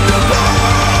tinderbox.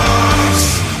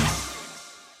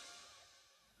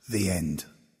 The end.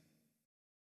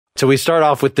 So we start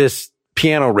off with this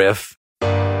piano riff.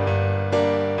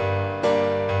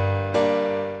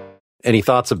 Any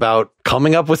thoughts about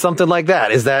coming up with something like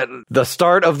that? Is that the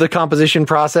start of the composition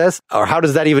process? Or how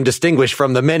does that even distinguish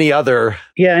from the many other?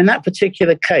 Yeah, in that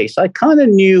particular case, I kind of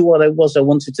knew what it was I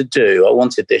wanted to do. I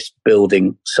wanted this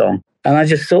building song. And I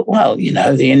just thought, well,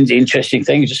 the interesting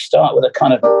thing is just start with a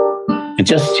kind of,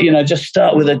 just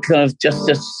start with a kind of just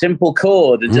a simple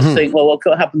chord and just think, well, what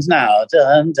happens now?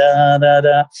 Dun, da, da,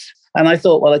 da. And I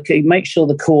thought, well, okay, make sure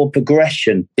the chord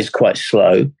progression is quite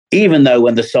slow, even though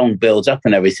when the song builds up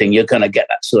and everything, you're going to get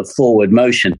that sort of forward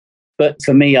motion. But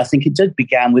for me, I think it did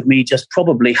began with me just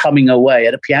probably humming away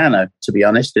at a piano, to be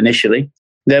honest, initially.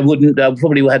 I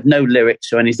probably had no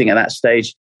lyrics or anything at that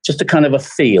stage, just a kind of a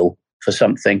feel for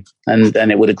something. And then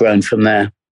it would have grown from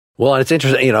there. Well, and it's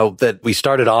interesting, that we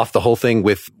started off the whole thing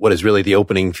with what is really the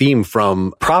opening theme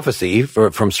from Prophecy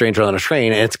from Stranger on a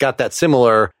Train. And it's got that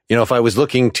similar, if I was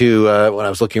looking to, when I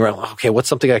was looking around, okay, what's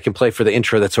something I can play for the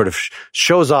intro that sort of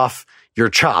shows off your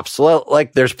chops? Well,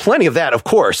 there's plenty of that, of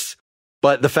course.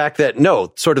 But the fact that,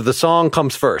 no, sort of the song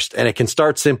comes first and it can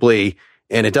start simply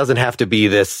and it doesn't have to be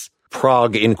this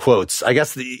prog in quotes. I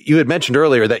guess you had mentioned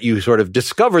earlier that you sort of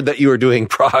discovered that you were doing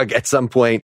prog at some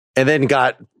point and then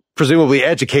got presumably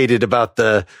educated about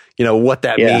the, what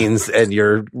that means and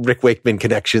your Rick Wakeman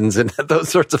connections and those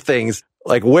sorts of things.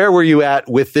 Like, where were you at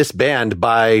with this band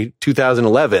by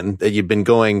 2011 that you've been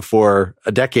going for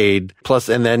a decade plus,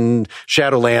 and then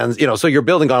Shadowlands, so you're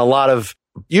building on a lot of,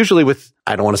 usually with,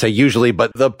 I don't want to say usually,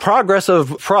 but the progress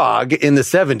of prog in the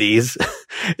 70s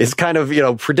is kind of,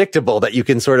 predictable that you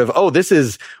can sort of, this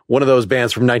is one of those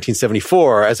bands from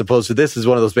 1974, as opposed to this is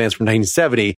one of those bands from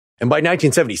 1970. And by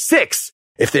 1976,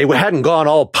 if they hadn't gone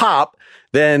all pop,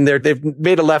 then they've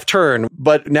made a left turn.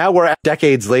 But now we're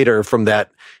decades later from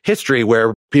that history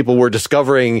where people were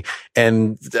discovering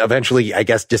and eventually, I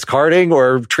guess, discarding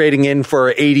or trading in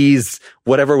for 80s,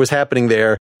 whatever was happening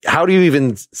there. How do you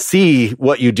even see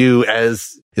what you do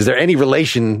is there any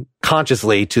relation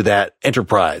consciously to that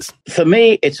enterprise? For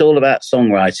me, it's all about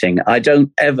songwriting. I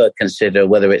don't ever consider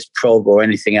whether it's prog or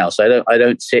anything else. I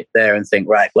don't sit there and think,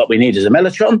 right, what we need is a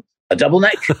mellotron, a double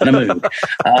neck, and a moog.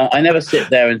 I never sit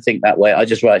there and think that way. I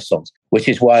just write songs, which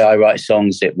is why I write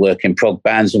songs that work in prog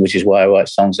bands and which is why I write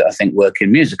songs that I think work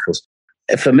in musicals.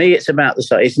 For me, it's about the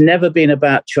song. It's never been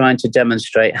about trying to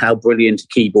demonstrate how brilliant a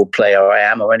keyboard player I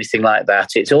am or anything like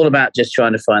that. It's all about just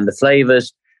trying to find the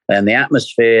flavors and the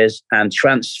atmospheres and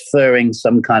transferring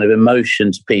some kind of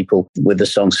emotion to people with the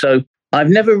song. So I've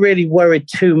never really worried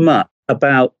too much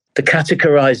about the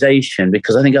categorization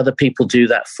because I think other people do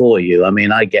that for you. I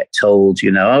mean, I get told,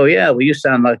 oh yeah, well, you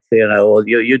sound like, or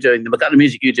you're doing the kind of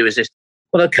music you do is this.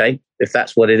 Well, okay, if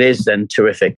that's what it is, then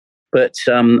terrific. But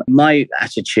my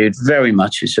attitude very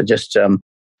much is to just,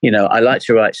 I like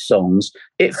to write songs.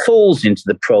 It falls into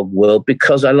the prog world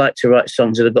because I like to write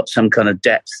songs that have got some kind of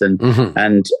depth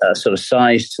and sort of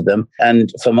size to them.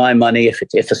 And for my money,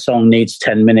 if a song needs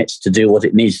 10 minutes to do what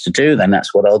it needs to do, then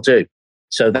that's what I'll do.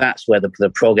 So that's where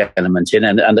the prog element in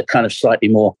and the kind of slightly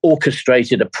more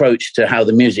orchestrated approach to how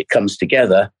the music comes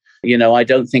together. I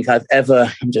don't think I've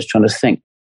ever, I'm just trying to think.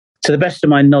 To the best of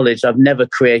my knowledge, I've never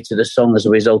created a song as a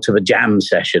result of a jam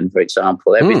session, for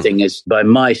example. Everything is, by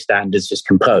my standards, is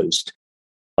composed.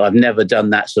 I've never done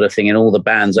that sort of thing in all the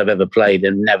bands I've ever played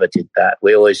and never did that.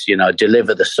 We always,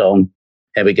 deliver the song.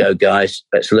 Here we go, guys,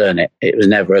 let's learn it. It was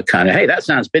never a kind of, hey, that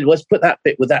sounds good. Let's put that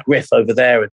bit with that riff over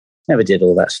there. Never did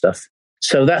all that stuff.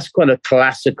 So that's quite a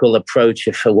classical approach,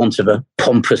 if for want of a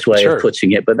pompous way of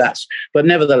putting it. But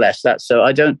nevertheless, so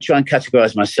I don't try and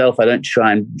categorize myself. I don't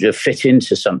try and fit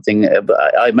into something.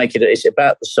 But I make it's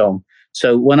about the song.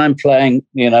 So when I'm playing,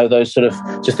 those sort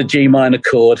of just the G minor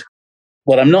chord,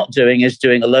 what I'm not doing is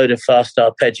doing a load of fast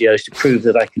arpeggios to prove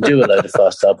that I can do a load of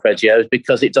fast arpeggios,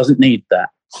 because it doesn't need that,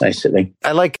 basically.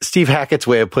 I like Steve Hackett's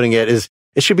way of putting it is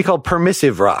it should be called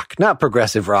permissive rock, not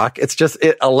progressive rock. It's just,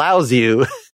 it allows you,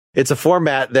 it's a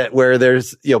format where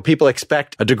there's, people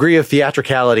expect a degree of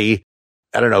theatricality,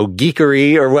 I don't know,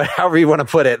 geekery or however you want to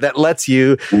put it, that lets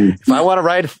you, if I want to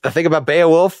write a thing about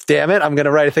Beowulf, damn it, I'm going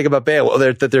to write a thing about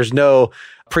Beowulf. There's no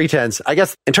pretense. I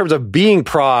guess in terms of being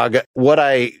prog, what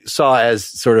I saw as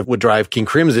sort of would drive King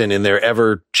Crimson in their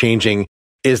ever changing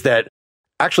is that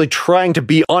actually trying to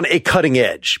be on a cutting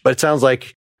edge. But it sounds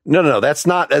like, no, that's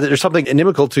not, there's something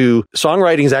inimical to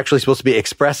songwriting is actually supposed to be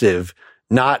expressive,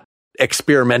 not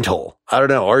experimental. I don't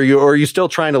know. Are you still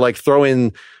trying to like throw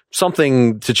in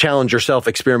something to challenge yourself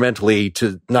experimentally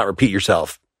to not repeat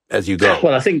yourself as you go?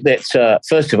 Well, I think that,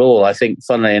 first of all, I think,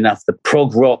 funnily enough, the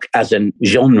prog rock as a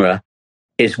genre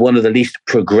is one of the least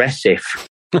progressive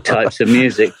types of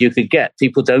music you could get.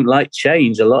 People don't like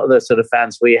change. A lot of the sort of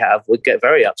fans we have would get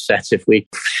very upset if we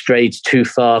strayed too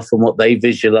far from what they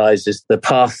visualize as the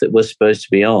path that we're supposed to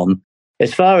be on.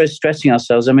 As far as stretching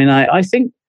ourselves, I mean, I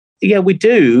think, yeah, we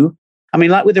do. I mean,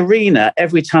 like with Arena,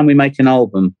 every time we make an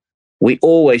album, we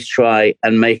always try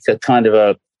and make a kind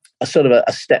of a sort of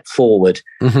a step forward.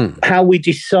 Mm-hmm. How we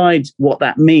decide what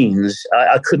that means,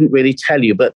 I couldn't really tell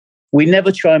you, but we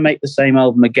never try and make the same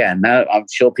album again. Now, I'm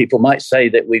sure people might say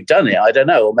that we've done it. I don't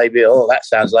know. Or maybe, that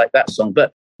sounds like that song.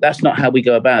 But that's not how we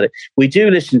go about it. We do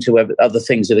listen to other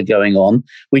things that are going on.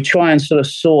 We try and sort of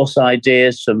source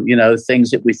ideas from,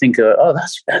 things that we think are,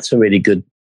 that's a really good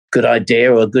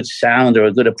idea or a good sound or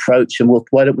a good approach. And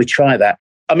why don't we try that?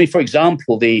 I mean, for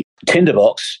example, the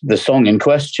Tinderbox, the song in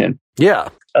question. Yeah.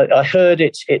 I heard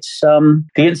it's the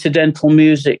incidental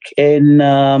music in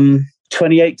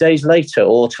 28 Days Later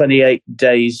or 28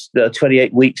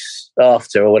 weeks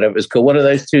after or whatever it's called. One of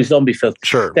those two zombie films.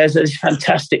 Sure. There's this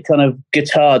fantastic kind of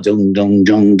guitar, dung, dung,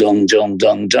 dung, dung, dung,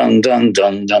 dung, dung, dung,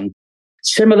 dung, dung.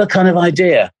 Similar kind of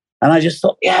idea. And I just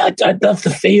thought, yeah, I'd love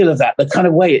the feel of that, the kind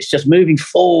of way it's just moving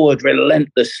forward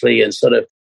relentlessly and sort of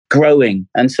growing.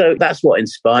 And so that's what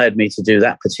inspired me to do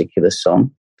that particular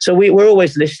song. So we're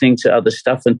always listening to other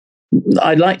stuff. And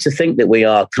I'd like to think that we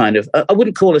are kind of, I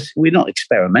wouldn't call us, we're not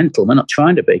experimental. We're not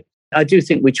trying to be. I do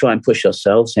think we try and push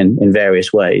ourselves in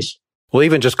various ways. Well,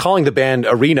 even just calling the band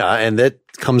Arena, and that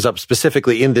comes up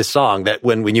specifically in this song, that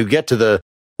when you get to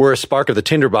we're a spark of the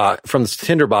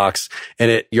Tinderbox,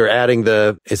 and you're adding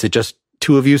is it just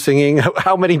two of you singing?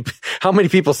 How many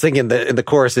people sing in the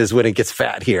choruses when it gets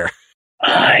fat here?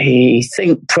 I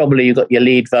think probably you've got your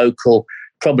lead vocal,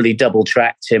 probably double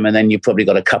tracked him, and then you've probably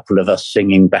got a couple of us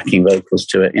singing backing vocals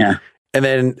to it. Yeah. And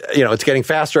then, it's getting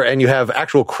faster and you have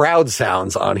actual crowd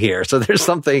sounds on here. So there's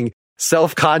something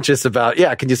self-conscious about,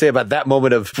 can you say about that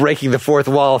moment of breaking the fourth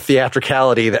wall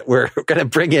theatricality that we're going to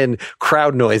bring in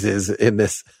crowd noises in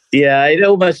this? Yeah, it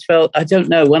almost felt, I don't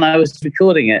know, when I was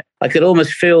recording it, I could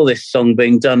almost feel this song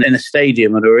being done in a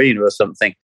stadium, an arena or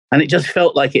something. And it just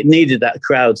felt like it needed that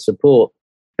crowd support.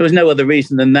 There was no other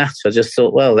reason than that. I just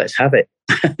thought, well, let's have it.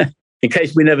 In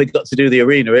case we never got to do the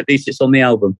arena, at least it's on the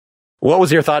album. What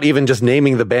was your thought even just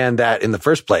naming the band that in the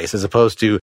first place, as opposed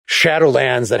to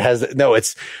Shadowlands that has,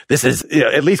 this is,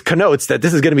 at least connotes that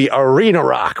this is going to be arena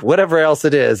rock, whatever else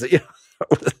it is.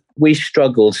 We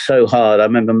struggled so hard. I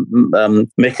remember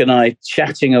Mick and I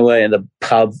chatting away in the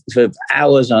pub for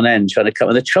hours on end trying to come.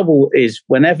 And the trouble is,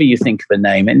 whenever you think of a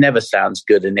name, it never sounds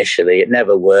good initially. It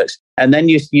never works. And then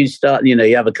you start,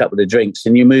 you have a couple of drinks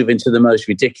and you move into the most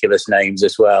ridiculous names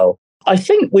as well. I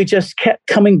think we just kept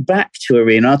coming back to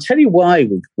Arena. I'll tell you why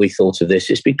we thought of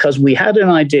this. It's because we had an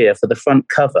idea for the front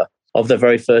cover of the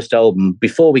very first album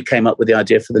before we came up with the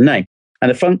idea for the name.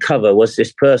 And the front cover was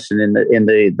this person in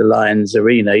the Lions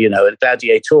arena, a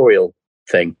gladiatorial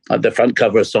thing, like the front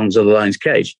cover of Songs of the Lion's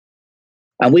Cage.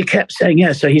 And we kept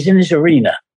saying, so he's in this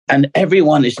arena and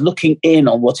everyone is looking in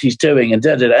on what he's doing and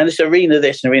da-da-da. And it's arena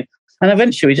this and arena. And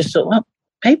eventually we just thought, well,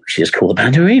 maybe we should just call the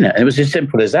band Arena. And it was as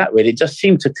simple as that, really. It just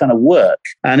seemed to kind of work.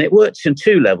 And it works in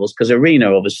two levels, because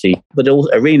Arena, obviously, but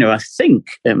Arena, I think,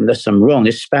 unless I'm wrong,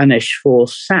 is Spanish for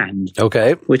sand.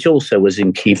 Okay. Which also was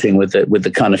in keeping with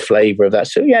the kind of flavor of that.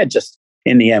 So, just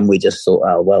in the end, we just thought,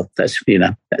 oh, well, that's,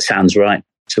 that sounds right.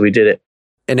 So we did it.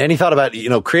 And any thought about,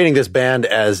 creating this band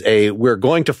as we're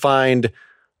going to find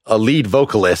a lead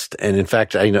vocalist. And in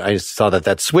fact, I saw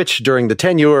that switch during the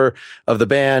tenure of the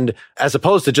band, as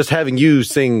opposed to just having you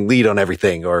sing lead on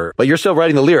everything. But you're still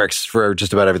writing the lyrics for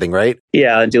just about everything, right?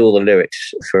 Yeah, I do all the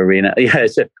lyrics for Arena. Yeah,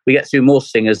 so we get through more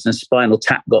singers than Spinal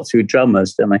Tap got through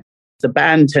drummers, don't we? The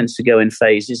band tends to go in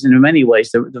phases, and in many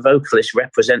ways, the vocalists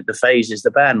represent the phases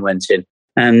the band went in.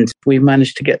 And we've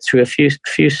managed to get through a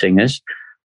few singers.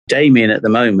 Damien at the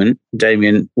moment,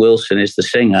 Damien Wilson is the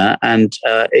singer, and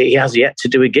he has yet to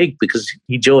do a gig because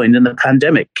he joined and the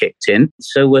pandemic kicked in.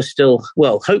 So we're still,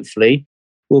 hopefully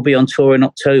we'll be on tour in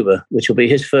October, which will be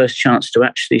his first chance to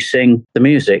actually sing the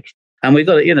music. And we've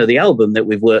got, the album that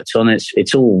we've worked on,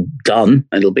 it's all done.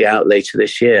 It'll be out later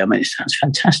this year. I mean, it sounds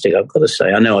fantastic, I've got to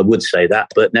say. I know I would say that,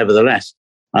 but nevertheless,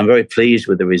 I'm very pleased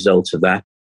with the result of that.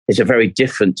 It's a very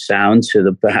different sound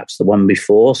to perhaps the one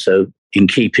before. So in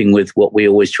keeping with what we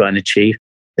always try and achieve,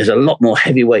 there's a lot more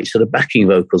heavyweight sort of backing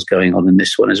vocals going on in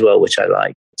this one as well, which I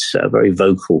like. It's a very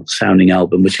vocal sounding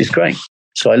album, which is great.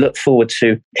 So I look forward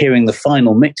to hearing the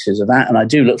final mixes of that. And I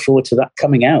do look forward to that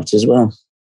coming out as well.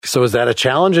 So is that a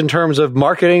challenge in terms of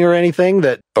marketing or anything,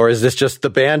 or is this just the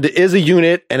band is a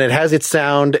unit and it has its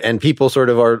sound and people sort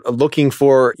of are looking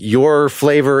for your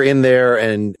flavor in there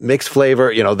and mixed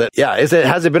flavor,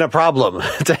 has it been a problem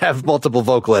to have multiple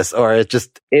vocalists, or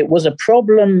it was a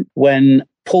problem when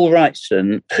Paul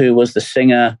Wrightson, who was the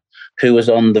singer who was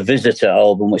on the Visitor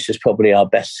album, which is probably our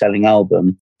best selling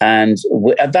album. And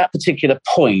at that particular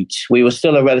point, we were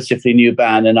still a relatively new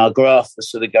band, and our graph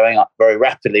was sort of going up very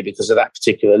rapidly because of that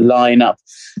particular lineup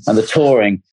and the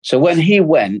touring. So when he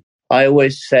went, I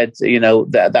always said,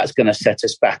 that's going to set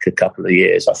us back a couple of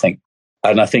years, I think.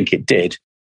 And I think it did.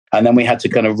 And then we had to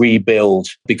kind of rebuild,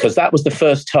 because that was the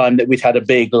first time that we'd had a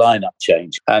big lineup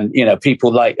change. And,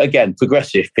 people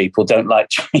progressive people don't like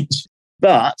change.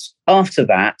 But after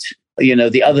that,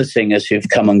 the other singers who've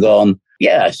come and gone,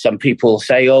 yeah, some people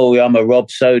say, I'm a Rob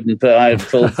Soden, but I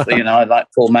like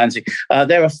Paul Manzi.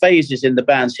 There are phases in the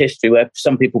band's history where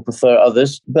some people prefer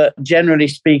others, but generally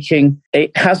speaking,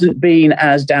 it hasn't been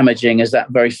as damaging as that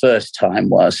very first time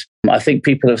was. I think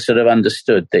people have sort of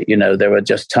understood that, there are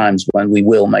just times when we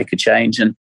will make a change,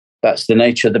 and that's the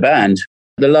nature of the band.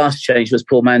 The last change was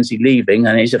Paul Manzi leaving,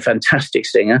 and he's a fantastic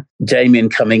singer. Damien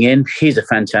coming in, he's a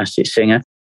fantastic singer.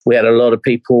 We had a lot of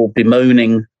people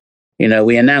bemoaning.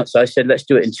 We announced, I said, let's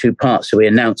do it in two parts. So we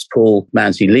announced Paul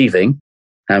Manzi leaving,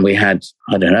 and we had,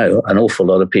 an awful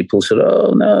lot of people sort of,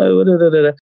 oh no, da, da, da,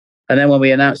 da. And then when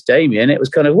we announced Damien, it was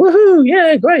kind of, woohoo,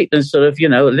 yeah, great. And sort of,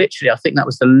 literally, I think that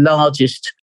was the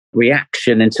largest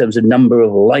reaction in terms of number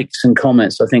of likes and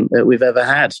comments I think that we've ever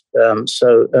had.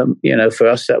 For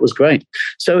us, that was great.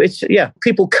 So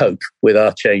people cope with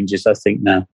our changes, I think,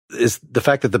 now. Is the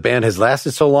fact that the band has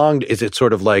lasted so long, is it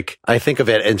sort of like, I think of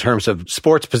it in terms of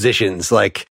sports positions,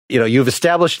 like, you've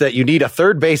established that you need a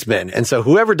third baseman. And so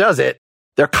whoever does it,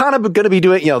 they're kind of going to be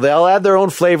doing, they'll add their own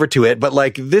flavor to it. But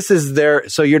like, this is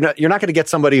so you're not going to get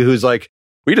somebody who's like,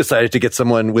 we decided to get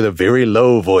someone with a very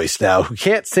low voice now who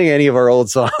can't sing any of our old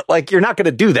songs. Like, you're not going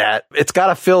to do that. It's got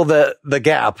to fill the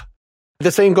gap.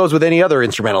 The same goes with any other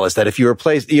instrumentalist, that if you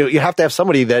replace, you have to have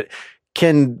somebody that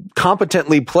can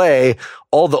competently play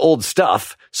all the old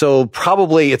stuff. So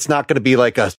probably it's not going to be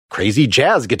like a crazy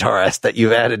jazz guitarist that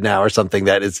you've added now, or something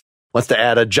that wants to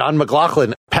add a John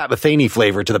McLaughlin, Pat Metheny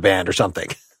flavor to the band or something.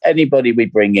 Anybody we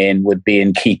bring in would be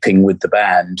in keeping with the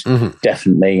band. Mm-hmm.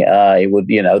 Definitely. It would,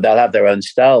 they'll have their own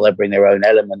style. They'll bring their own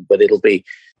element, but it'll be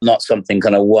not something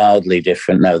kind of wildly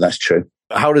different. No, that's true.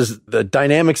 How does the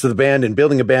dynamics of the band and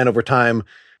building a band over time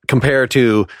compare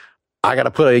to, I got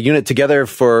to put a unit together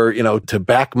for, to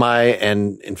back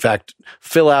and in fact,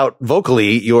 fill out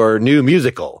vocally your new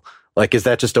musical? Like, is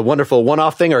that just a wonderful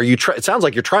one-off thing? Or it sounds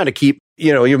like you're trying to keep,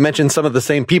 you mentioned some of the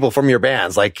same people from your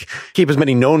bands, like keep as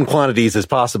many known quantities as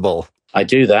possible. I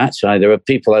do that. There are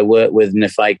people I work with, and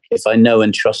if I know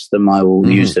and trust them, I will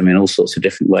use them in all sorts of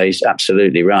different ways.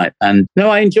 Absolutely right. And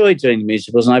I enjoy doing the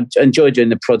musicals, and I enjoy doing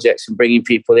the projects and bringing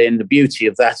people in. The beauty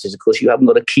of that is, of course, you haven't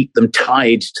got to keep them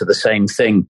tied to the same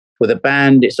thing. With a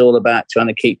band, it's all about trying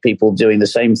to keep people doing the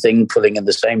same thing, pulling in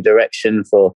the same direction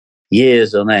for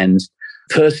years on end.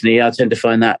 Personally, I tend to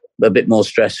find that a bit more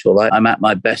stressful. I'm at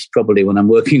my best probably when I'm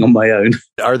working on my own.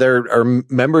 Are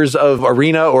members of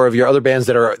Arena or of your other bands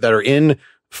that are in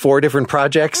 4 different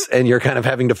projects, and you're kind of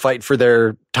having to fight for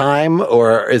their time,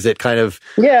 or is it kind of?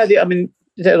 Yeah,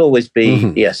 there'll always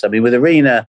be, yes. With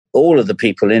Arena, all of the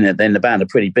people in the band are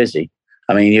pretty busy.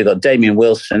 You've got Damien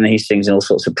Wilson, he sings in all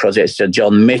sorts of projects.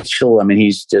 John Mitchell,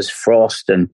 he's just Frost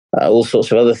and all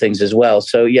sorts of other things as well.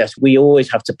 So, yes, we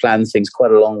always have to plan things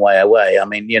quite a long way away.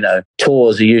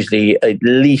 Tours are usually at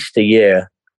least a year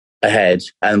ahead,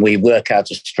 and we work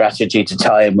out a strategy to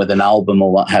tie in with an album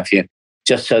or what have you,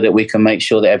 just so that we can make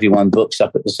sure that everyone books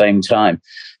up at the same time.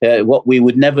 What we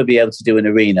would never be able to do in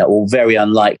arena, or very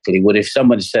unlikely, would if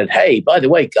someone said, hey, by the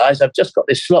way, guys, I've just got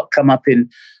this slot come up in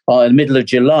the middle of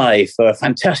July for a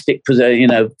fantastic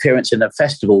appearance in a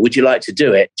festival. Would you like to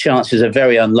do it? Chances are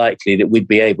very unlikely that we'd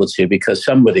be able to, because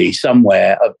somebody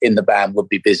somewhere in the band would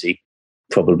be busy,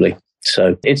 probably.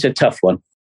 So it's a tough one.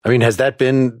 I mean, has that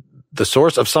been the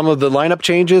source of some of the lineup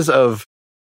changes of?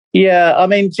 Yeah, I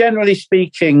mean, generally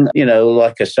speaking,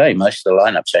 like I say, most of the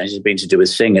lineup changes have been to do with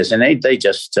singers, and they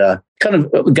just kind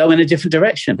of go in a different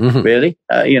direction, really.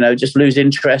 Just lose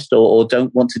interest or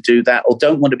don't want to do that, or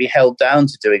don't want to be held down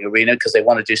to doing arena because they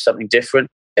want to do something different.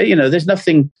 There's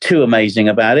nothing too amazing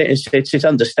about it. It's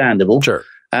understandable. Sure.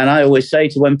 And I always say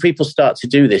when people start to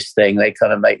do this thing, they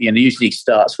kind of make, usually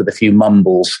starts with a few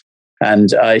mumbles.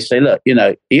 And I say, look, you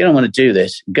don't want to do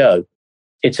this, go.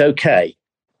 It's okay.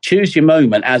 Choose your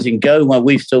moment, as in go when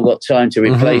we've still got time to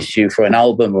replace you for an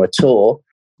album or a tour.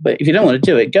 But if you don't want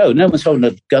to do it, go. No one's holding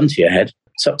a gun to your head.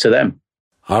 It's up to them.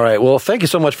 All right. Well, thank you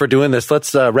so much for doing this.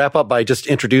 Let's wrap up by just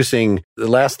introducing the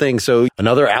last thing. So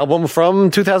another album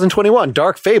from 2021,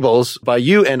 Dark Fables, by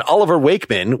you and Oliver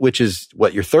Wakeman, which is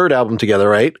your third album together,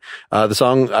 right? The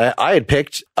song I had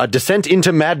picked, A Descent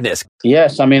into Madness.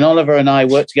 Yes. I mean, Oliver and I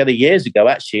worked together years ago,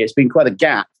 actually. It's been quite a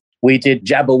gap. We did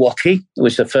Jabberwocky, which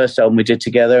was the first album we did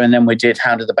together, and then we did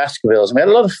Hound of the Baskervilles. And we had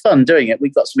a lot of fun doing it.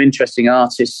 We got some interesting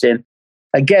artists in.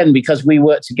 Again, because we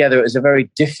worked together, it was a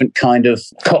very different kind of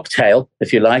cocktail,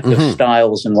 if you like, of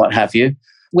styles and what have you.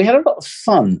 We had a lot of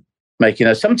fun making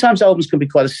those. Sometimes albums can be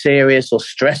quite serious or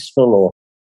stressful or,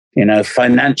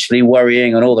 financially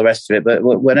worrying and all the rest of it. But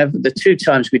whenever the two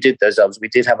times we did those albums, we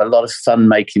did have a lot of fun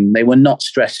making. They were not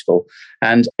stressful.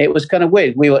 And it was kind of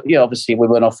weird. We were, obviously we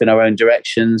went off in our own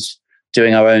directions,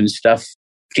 doing our own stuff,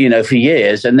 for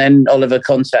years. And then Oliver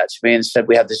contacted me and said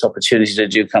we had this opportunity to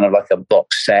do kind of like a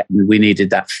box set, and we needed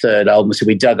that third album. So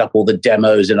we dug up all the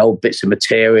demos and old bits of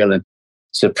material and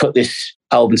to put this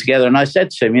album together. And I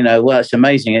said to him, well, it's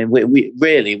amazing. And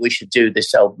we should do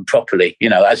this album properly,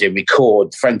 as in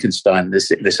record Frankenstein,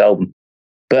 this album.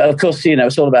 But of course,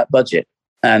 it's all about budget.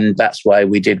 And that's why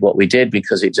we did what we did,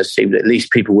 because it just seemed at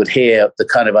least people would hear the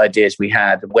kind of ideas we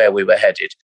had and where we were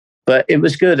headed. But it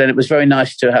was good, and it was very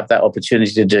nice to have that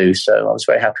opportunity to do. So I was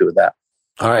very happy with that.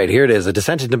 All right, here it is, A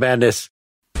Descent into Madness.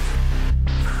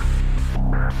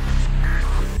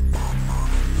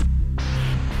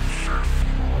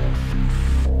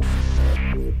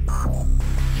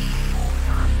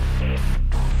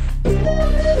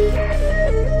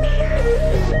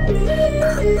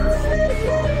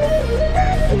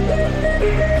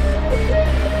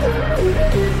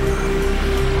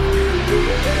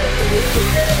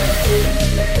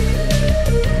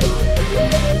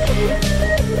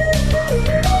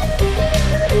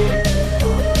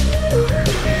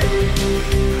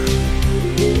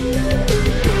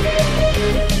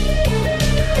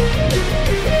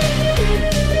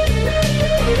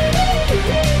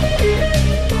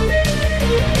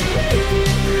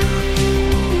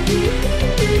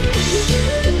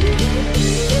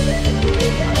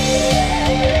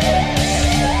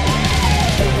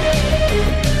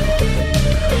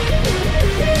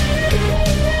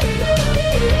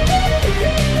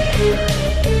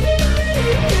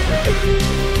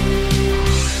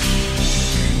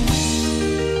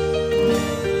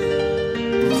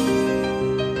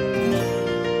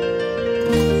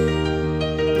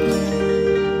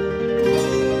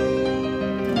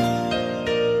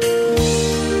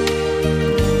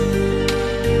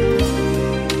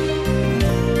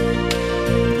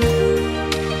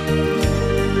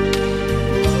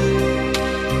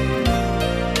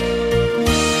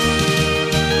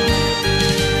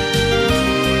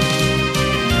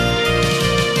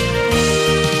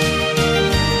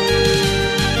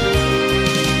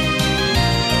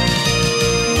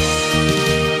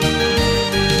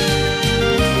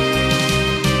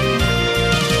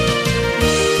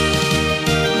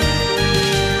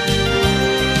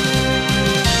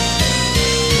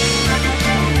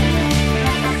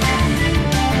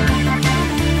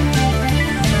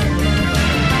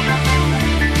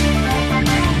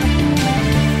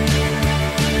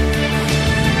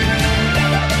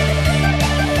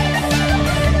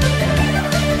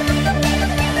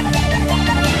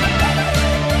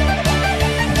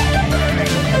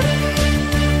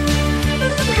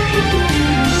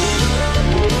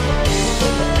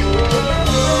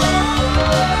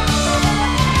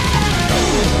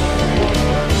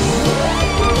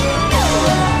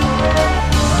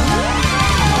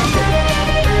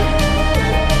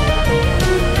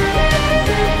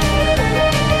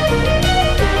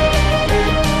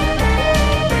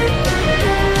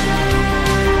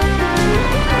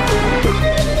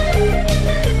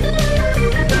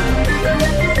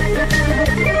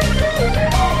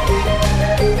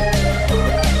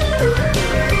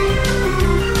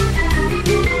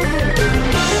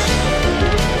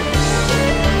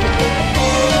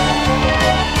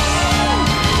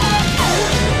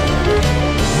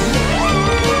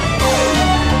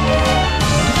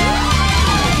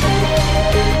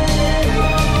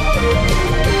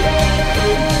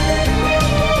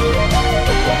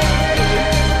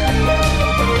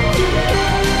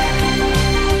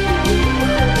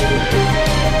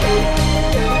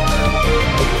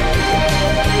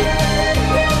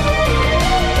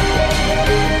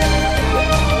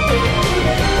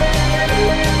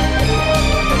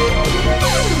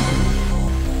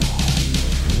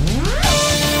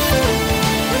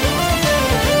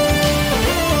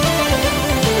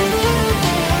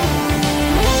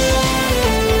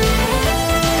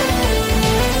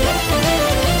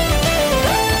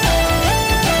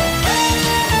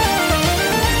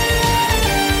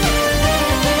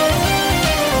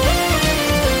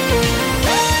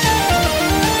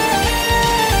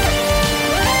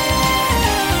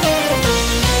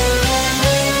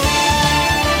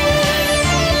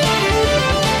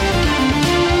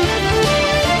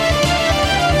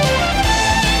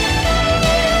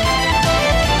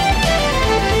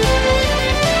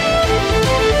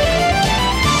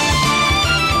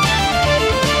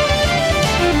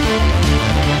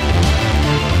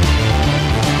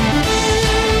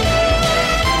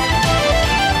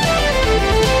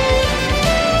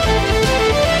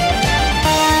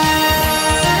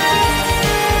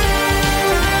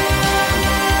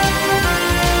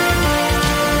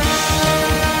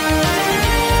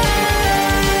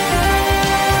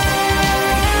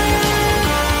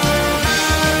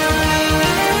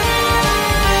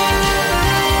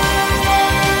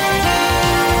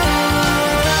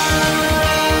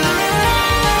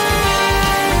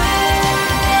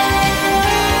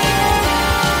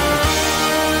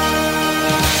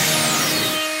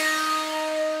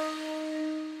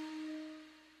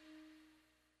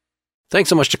 Thanks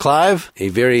so much to Clive. A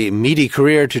very meaty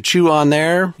career to chew on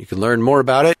there. You can learn more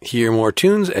about it, hear more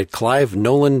tunes at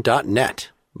clivenolan.net.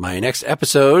 My next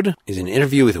episode is an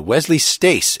interview with Wesley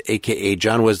Stace, a.k.a.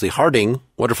 John Wesley Harding,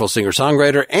 wonderful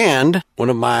singer-songwriter, and one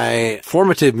of my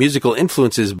formative musical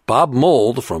influences, Bob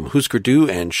Mould from Husker Du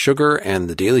and Sugar and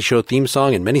The Daily Show theme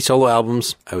song and many solo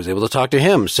albums. I was able to talk to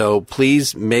him, so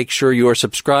please make sure you are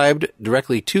subscribed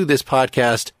directly to this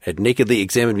podcast at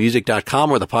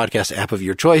nakedlyexaminedmusic.com or the podcast app of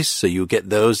your choice, so you get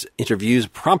those interviews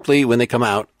promptly when they come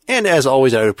out. And as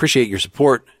always, I would appreciate your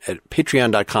support at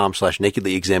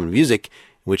patreon.com/nakedlyexaminedmusic,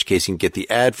 in which case you can get the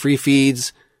ad-free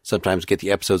feeds, sometimes get the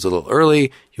episodes a little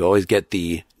early. You always get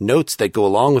the notes that go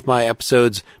along with my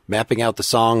episodes, mapping out the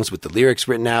songs with the lyrics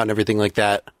written out and everything like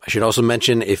that. I should also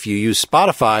mention, if you use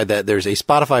Spotify, that there's a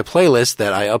Spotify playlist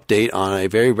that I update on a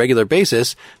very regular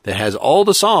basis that has all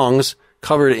the songs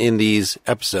covered in these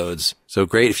episodes. So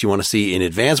great if you want to see in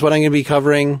advance what I'm going to be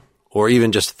covering, or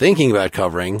even just thinking about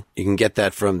covering. You can get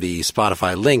that from the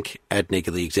Spotify link at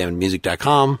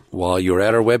nakedlyexaminedmusic.com. While you're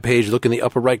at our webpage, look in the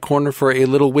upper right corner for a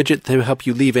little widget to help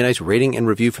you leave a nice rating and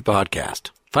review for the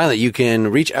podcast. Finally, you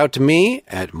can reach out to me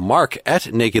at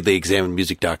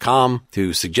mark@nakedlyexaminedmusic.com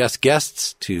to suggest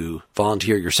guests, to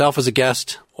volunteer yourself as a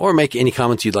guest, or make any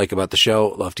comments you'd like about the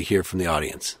show. Love to hear from the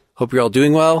audience. Hope you're all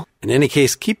doing well. In any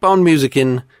case, keep on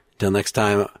musicking. Until next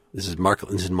time, this is Mark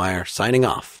Linton Meyer signing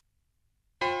off.